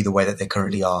always going to be the way that they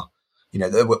currently are.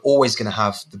 That we're always going to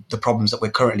have the problems that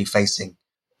we're currently facing.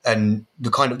 And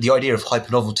the idea of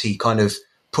hypernovelty kind of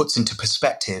puts into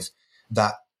perspective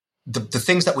that the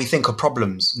things that we think are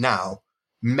problems now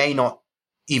may not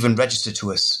even register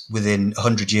to us within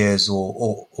 100 years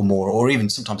or more, or even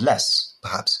sometimes less,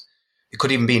 perhaps. It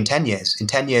could even be in 10 years. In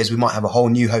 10 years, we might have a whole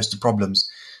new host of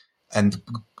problems, and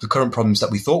the current problems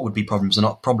that we thought would be problems are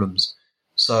not problems.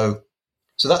 So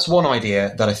that's one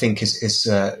idea that I think is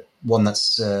one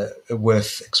that's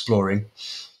worth exploring.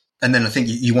 And then I think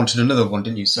you wanted another one,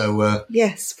 didn't you? So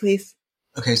yes, please.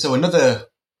 Okay, so another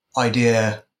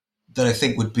idea that I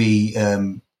think would be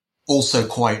also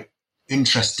quite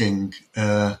interesting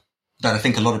that I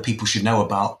think a lot of people should know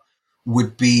about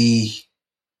would be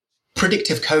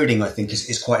predictive coding. I think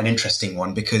is quite an interesting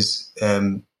one because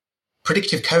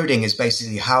predictive coding is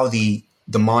basically how the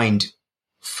mind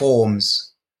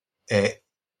forms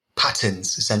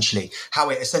patterns, essentially, how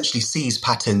it essentially sees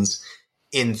patterns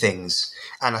in things.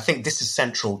 And I think this is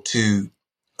central to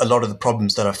a lot of the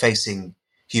problems that are facing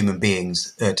human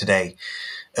beings today.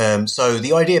 So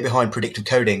the idea behind predictive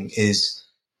coding is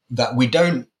that we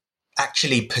don't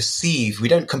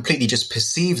completely just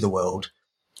perceive the world.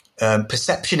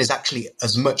 Perception is actually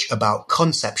as much about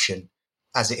conception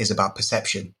as it is about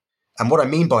perception. And what I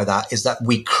mean by that is that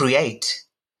we create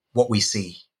what we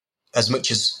see as much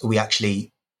as we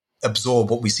actually absorb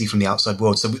what we see from the outside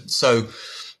world. So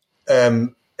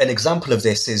an example of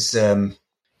this is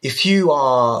if you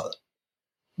are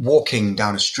walking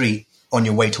down a street on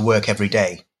your way to work every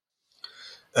day,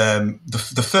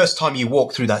 the first time you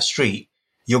walk through that street,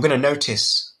 you're going to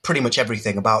notice pretty much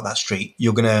everything about that street.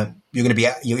 Your mind's going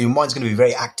to be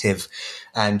very active,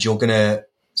 and you're going to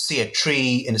see a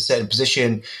tree in a certain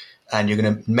position, and you're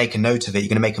going to make a note of it. You're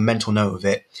going to make a mental note of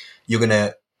it. You're going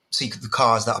to see the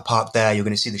cars that are parked there. You're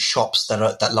going to see the shops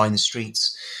that line the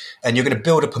streets, and you're going to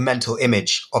build up a mental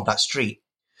image of that street.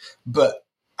 But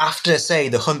after, say,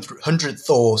 the 100th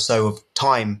or so of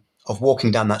time of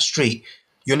walking down that street,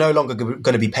 you're no longer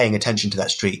going to be paying attention to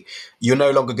that street. You're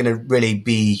no longer going to really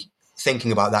be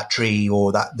thinking about that tree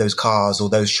or those cars or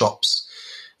those shops,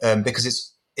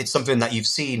 because it's something that you've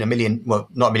seen not a million, but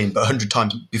 100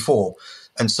 times before.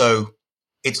 And so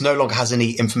it no longer has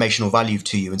any informational value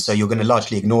to you. And so you're going to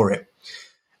largely ignore it.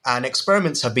 And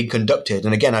experiments have been conducted.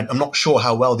 And again, I'm not sure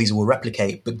how well these will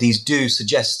replicate, but these do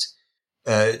suggest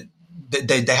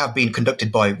they have been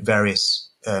conducted by various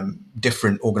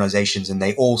different organizations, and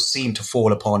they all seem to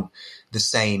fall upon the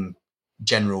same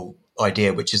general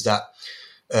idea, which is that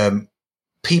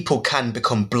people can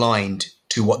become blind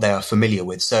to what they are familiar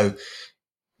with. So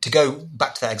to go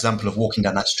back to that example of walking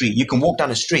down that street, you can walk down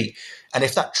a street, and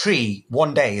if that tree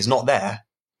one day is not there,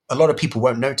 a lot of people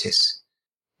won't notice,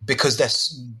 because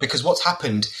what's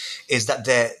happened is that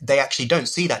they actually don't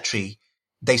see that tree.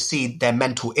 They see their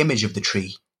mental image of the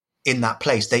tree in that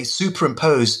place. They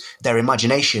superimpose their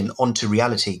imagination onto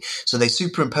reality. So they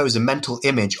superimpose a mental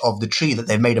image of the tree that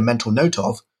they've made a mental note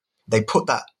of. They put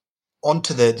that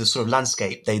onto the sort of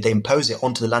landscape. They impose it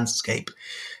onto the landscape.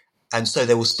 And so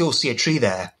they will still see a tree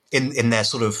there in their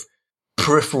sort of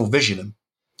peripheral vision,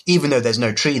 even though there's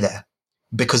no tree there,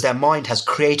 because their mind has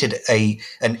created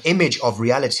an image of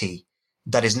reality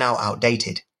that is now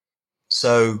outdated.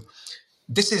 So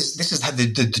this is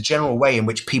the general way in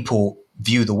which people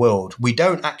view the world. We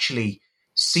don't actually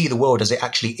see the world as it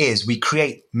actually is. We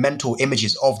create mental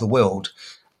images of the world,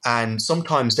 and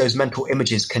sometimes those mental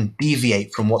images can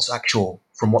deviate from what's actual,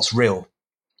 from what's real.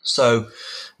 So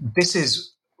this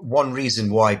is one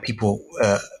reason why people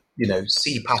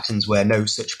see patterns where no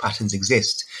such patterns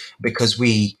exist, because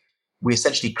we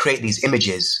essentially create these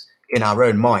images in our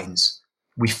own minds.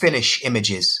 We finish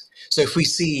images. So if we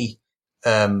see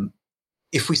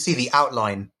the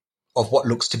outline of what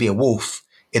looks to be a wolf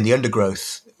in the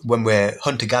undergrowth when we're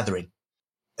hunter-gathering,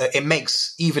 it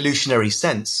makes evolutionary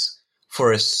sense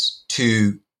for us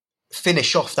to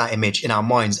finish off that image in our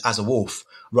minds as a wolf,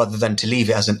 rather than to leave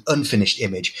it as an unfinished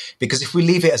image. Because if we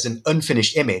leave it as an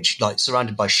unfinished image, like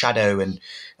surrounded by shadow and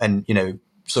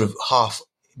sort of half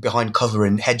behind cover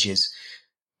and hedges,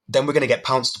 then we're going to get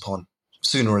pounced upon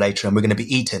sooner or later, and we're going to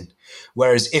be eaten.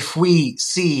 Whereas if we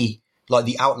see like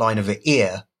the outline of an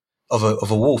ear, of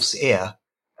a wolf's ear,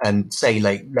 and say,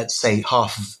 like, let's say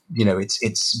half of,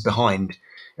 it's behind,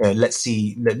 let's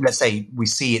say we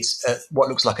see it's what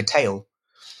looks like a tail.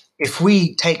 If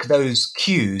we take those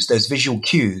cues, those visual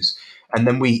cues, and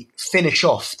then we finish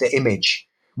off the image,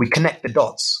 we connect the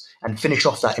dots and finish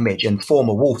off that image and form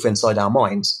a wolf inside our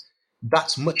minds,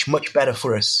 that's much, much better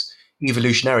for us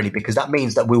evolutionarily, because that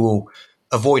means that we will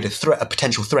avoid a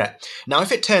potential threat. Now,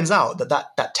 if it turns out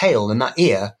that tail and that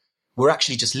ear were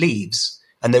actually just leaves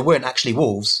and they weren't actually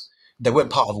wolves, they weren't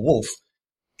part of a wolf,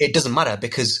 it doesn't matter,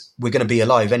 because we're going to be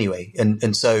alive anyway.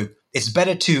 And so it's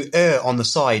better to err on the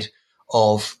side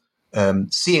of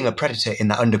seeing a predator in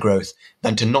that undergrowth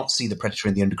than to not see the predator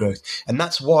in the undergrowth. And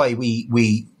that's why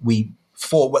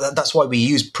that's why we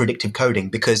use predictive coding,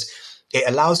 because it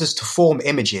allows us to form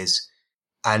images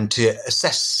and to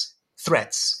assess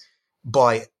threats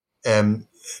by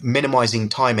minimizing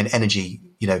time and energy.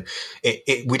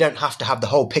 We don't have to have the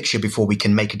whole picture before we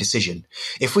can make a decision.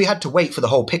 If we had to wait for the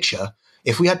whole picture,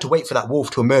 if we had to wait for that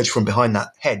wolf to emerge from behind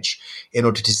that hedge in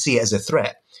order to see it as a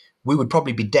threat, we would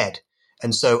probably be dead.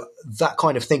 And so that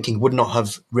kind of thinking would not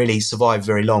have really survived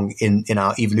very long in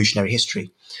our evolutionary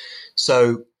history.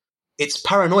 So it's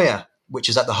paranoia which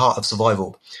is at the heart of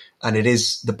survival. And it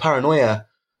is the paranoia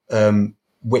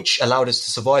which allowed us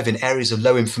to survive in areas of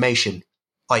low information,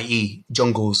 i.e.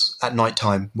 jungles at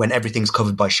nighttime when everything's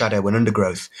covered by shadow and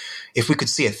undergrowth. If we could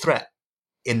see a threat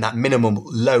in that minimum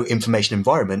low information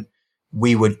environment,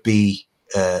 we would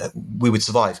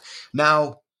survive.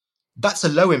 Now, that's a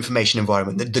low information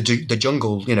environment. The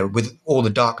jungle, with all the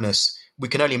darkness, we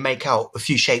can only make out a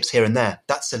few shapes here and there.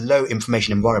 That's a low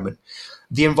information environment.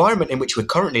 The environment in which we're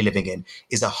currently living in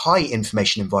is a high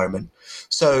information environment.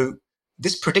 So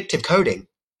this predictive coding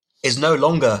is no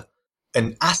longer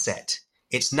an asset.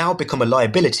 It's now become a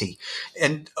liability.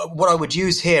 And what I would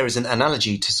use here is an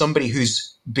analogy to somebody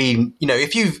who's been,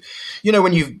 if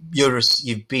when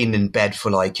you've been in bed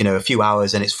for a few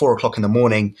hours and it's 4 o'clock in the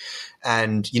morning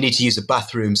and you need to use the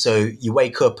bathroom. So you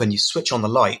wake up and you switch on the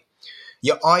light.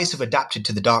 Your eyes have adapted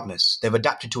to the darkness. They've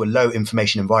adapted to a low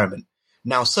information environment.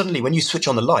 Now, suddenly when you switch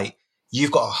on the light,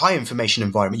 you've got a high information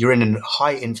environment. You're in a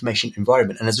high information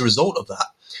environment. And as a result of that,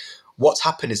 what's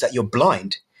happened is that you're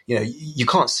blind. You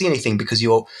can't see anything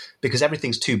because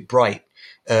everything's too bright.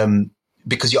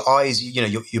 Because your eyes,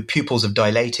 your pupils have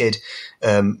dilated,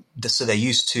 so they're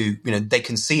used to, they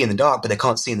can see in the dark, but they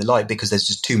can't see in the light because there's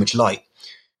just too much light.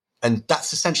 And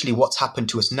that's essentially what's happened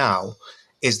to us now,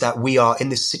 is that we are in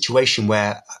this situation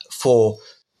where for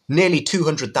nearly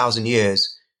 200,000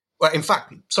 years, well, in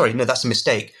fact, sorry, no, that's a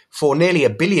mistake. For nearly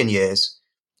 1 billion years,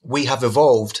 we have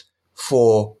evolved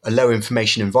for a low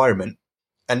information environment.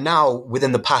 And now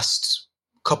within the past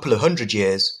couple of 100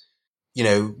 years,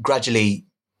 gradually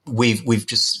we've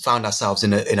just found ourselves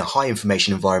in a high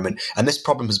information environment. And this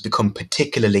problem has become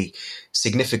particularly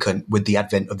significant with the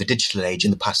advent of the digital age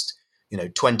in the past,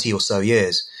 20 or so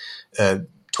years,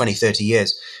 20, 30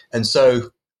 years. And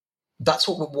so that's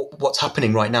what's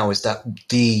happening right now, is that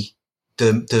the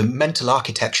mental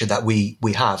architecture that we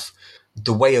have,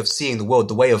 the way of seeing the world,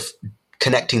 the way of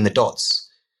connecting the dots,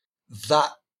 that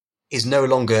is no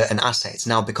longer an asset. It's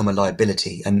now become a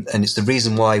liability. And it's the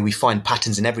reason why we find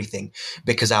patterns in everything,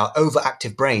 because our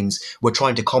overactive brains were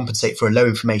trying to compensate for a low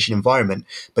information environment.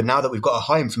 But now that we've got a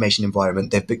high information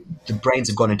environment, the brains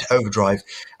have gone into overdrive,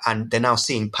 and they're now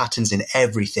seeing patterns in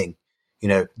everything.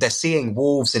 They're seeing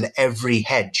wolves in every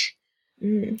hedge.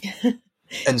 And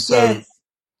so, yes.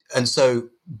 And so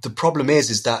the problem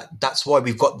is that that's why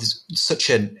we've got such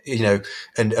a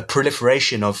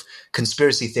proliferation of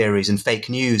conspiracy theories and fake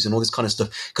news and all this kind of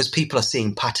stuff, because people are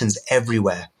seeing patterns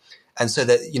everywhere. And so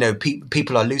that,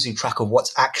 people are losing track of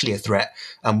what's actually a threat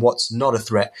and what's not a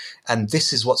threat. And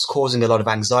this is what's causing a lot of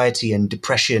anxiety and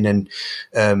depression and,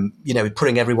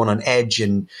 putting everyone on edge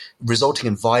and resulting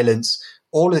in violence.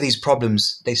 All of these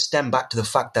problems, they stem back to the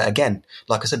fact that, again,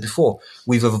 like I said before,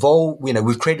 we've evolved,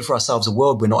 we've created for ourselves a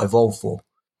world we're not evolved for.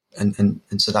 And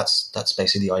so that's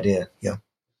basically the idea. Yeah.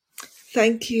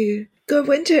 Thank you.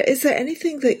 Gurwinder, is there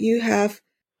anything that you have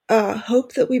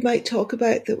hope that we might talk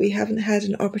about that we haven't had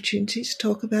an opportunity to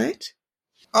talk about?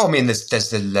 Oh, I mean,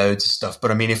 there's loads of stuff,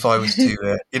 but I mean, if I was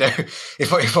to,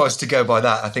 if I was to go by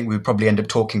that, I think we'd probably end up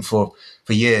talking for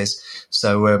years.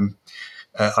 So,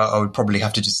 I would probably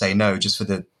have to just say no, just for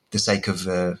the sake of,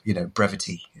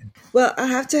 brevity. Well, I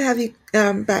have to have you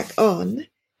back on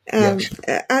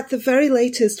at the very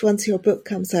latest once your book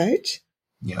comes out.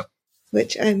 Yeah.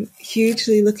 Which I'm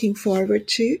hugely looking forward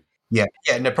to. Yeah,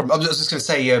 no problem. I was just going to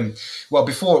say, well,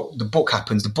 before the book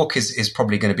happens, the book is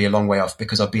probably going to be a long way off,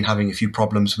 because I've been having a few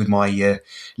problems with my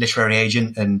literary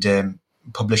agent and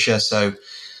publisher. So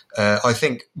I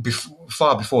think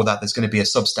far before that, there's going to be a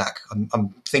Substack. I'm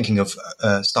thinking of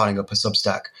starting up a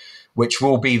Substack, which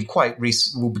will be quite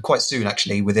soon,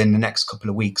 actually, within the next couple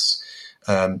of weeks.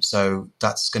 So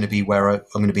that's going to be where I'm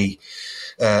going to be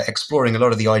exploring a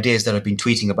lot of the ideas that I've been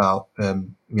tweeting about,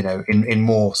 in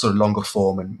more sort of longer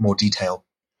form and more detail.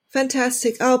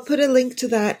 Fantastic. I'll put a link to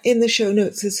that in the show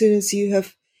notes as soon as you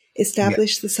have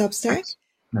established the Substack.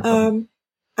 No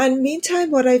and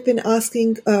meantime, what I'm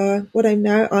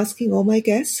now asking all my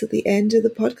guests at the end of the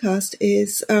podcast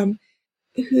is,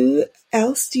 who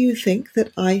else do you think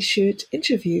that I should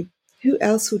interview? Who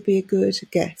else would be a good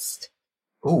guest?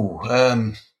 Oh,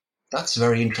 that's a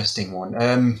very interesting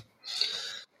one.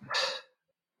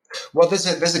 Well,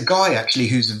 there's a guy actually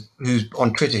who's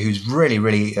on Twitter who's really,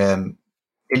 really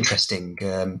interesting.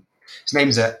 His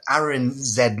name's Aaron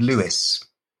Z. Lewis,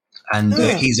 and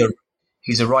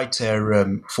he's a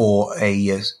writer for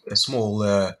a small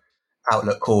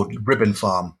outlet called Ribbon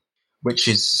Farm, which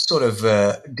is sort of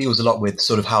deals a lot with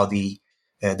sort of how the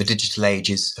digital age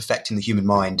is affecting the human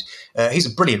mind. He's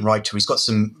a brilliant writer. He's got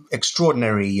some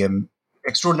extraordinarily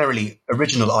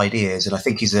original ideas, and I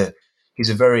think he's a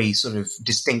very sort of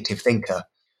distinctive thinker.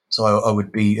 So I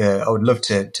would love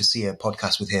to see a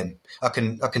podcast with him. I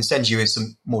can send you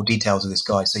some more details of this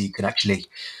guy so you can actually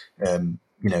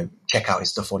check out his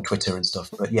stuff on Twitter and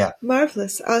stuff. But yeah,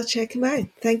 marvelous. I'll check him out.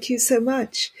 Thank you so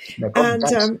much. No problem.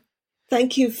 And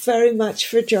thank you very much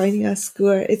for joining us,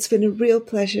 Gur. It's been a real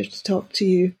pleasure to talk to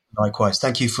you. Likewise.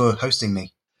 Thank you for hosting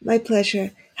me. My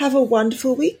pleasure. Have a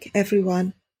wonderful week,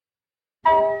 everyone.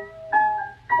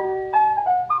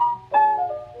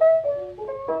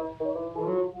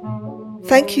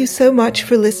 Thank you so much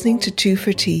for listening to Two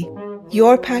for Tea.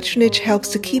 Your patronage helps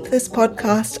to keep this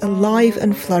podcast alive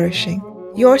and flourishing.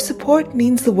 Your support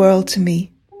means the world to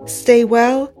me. Stay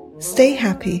well, stay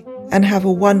happy, and have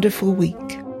a wonderful week.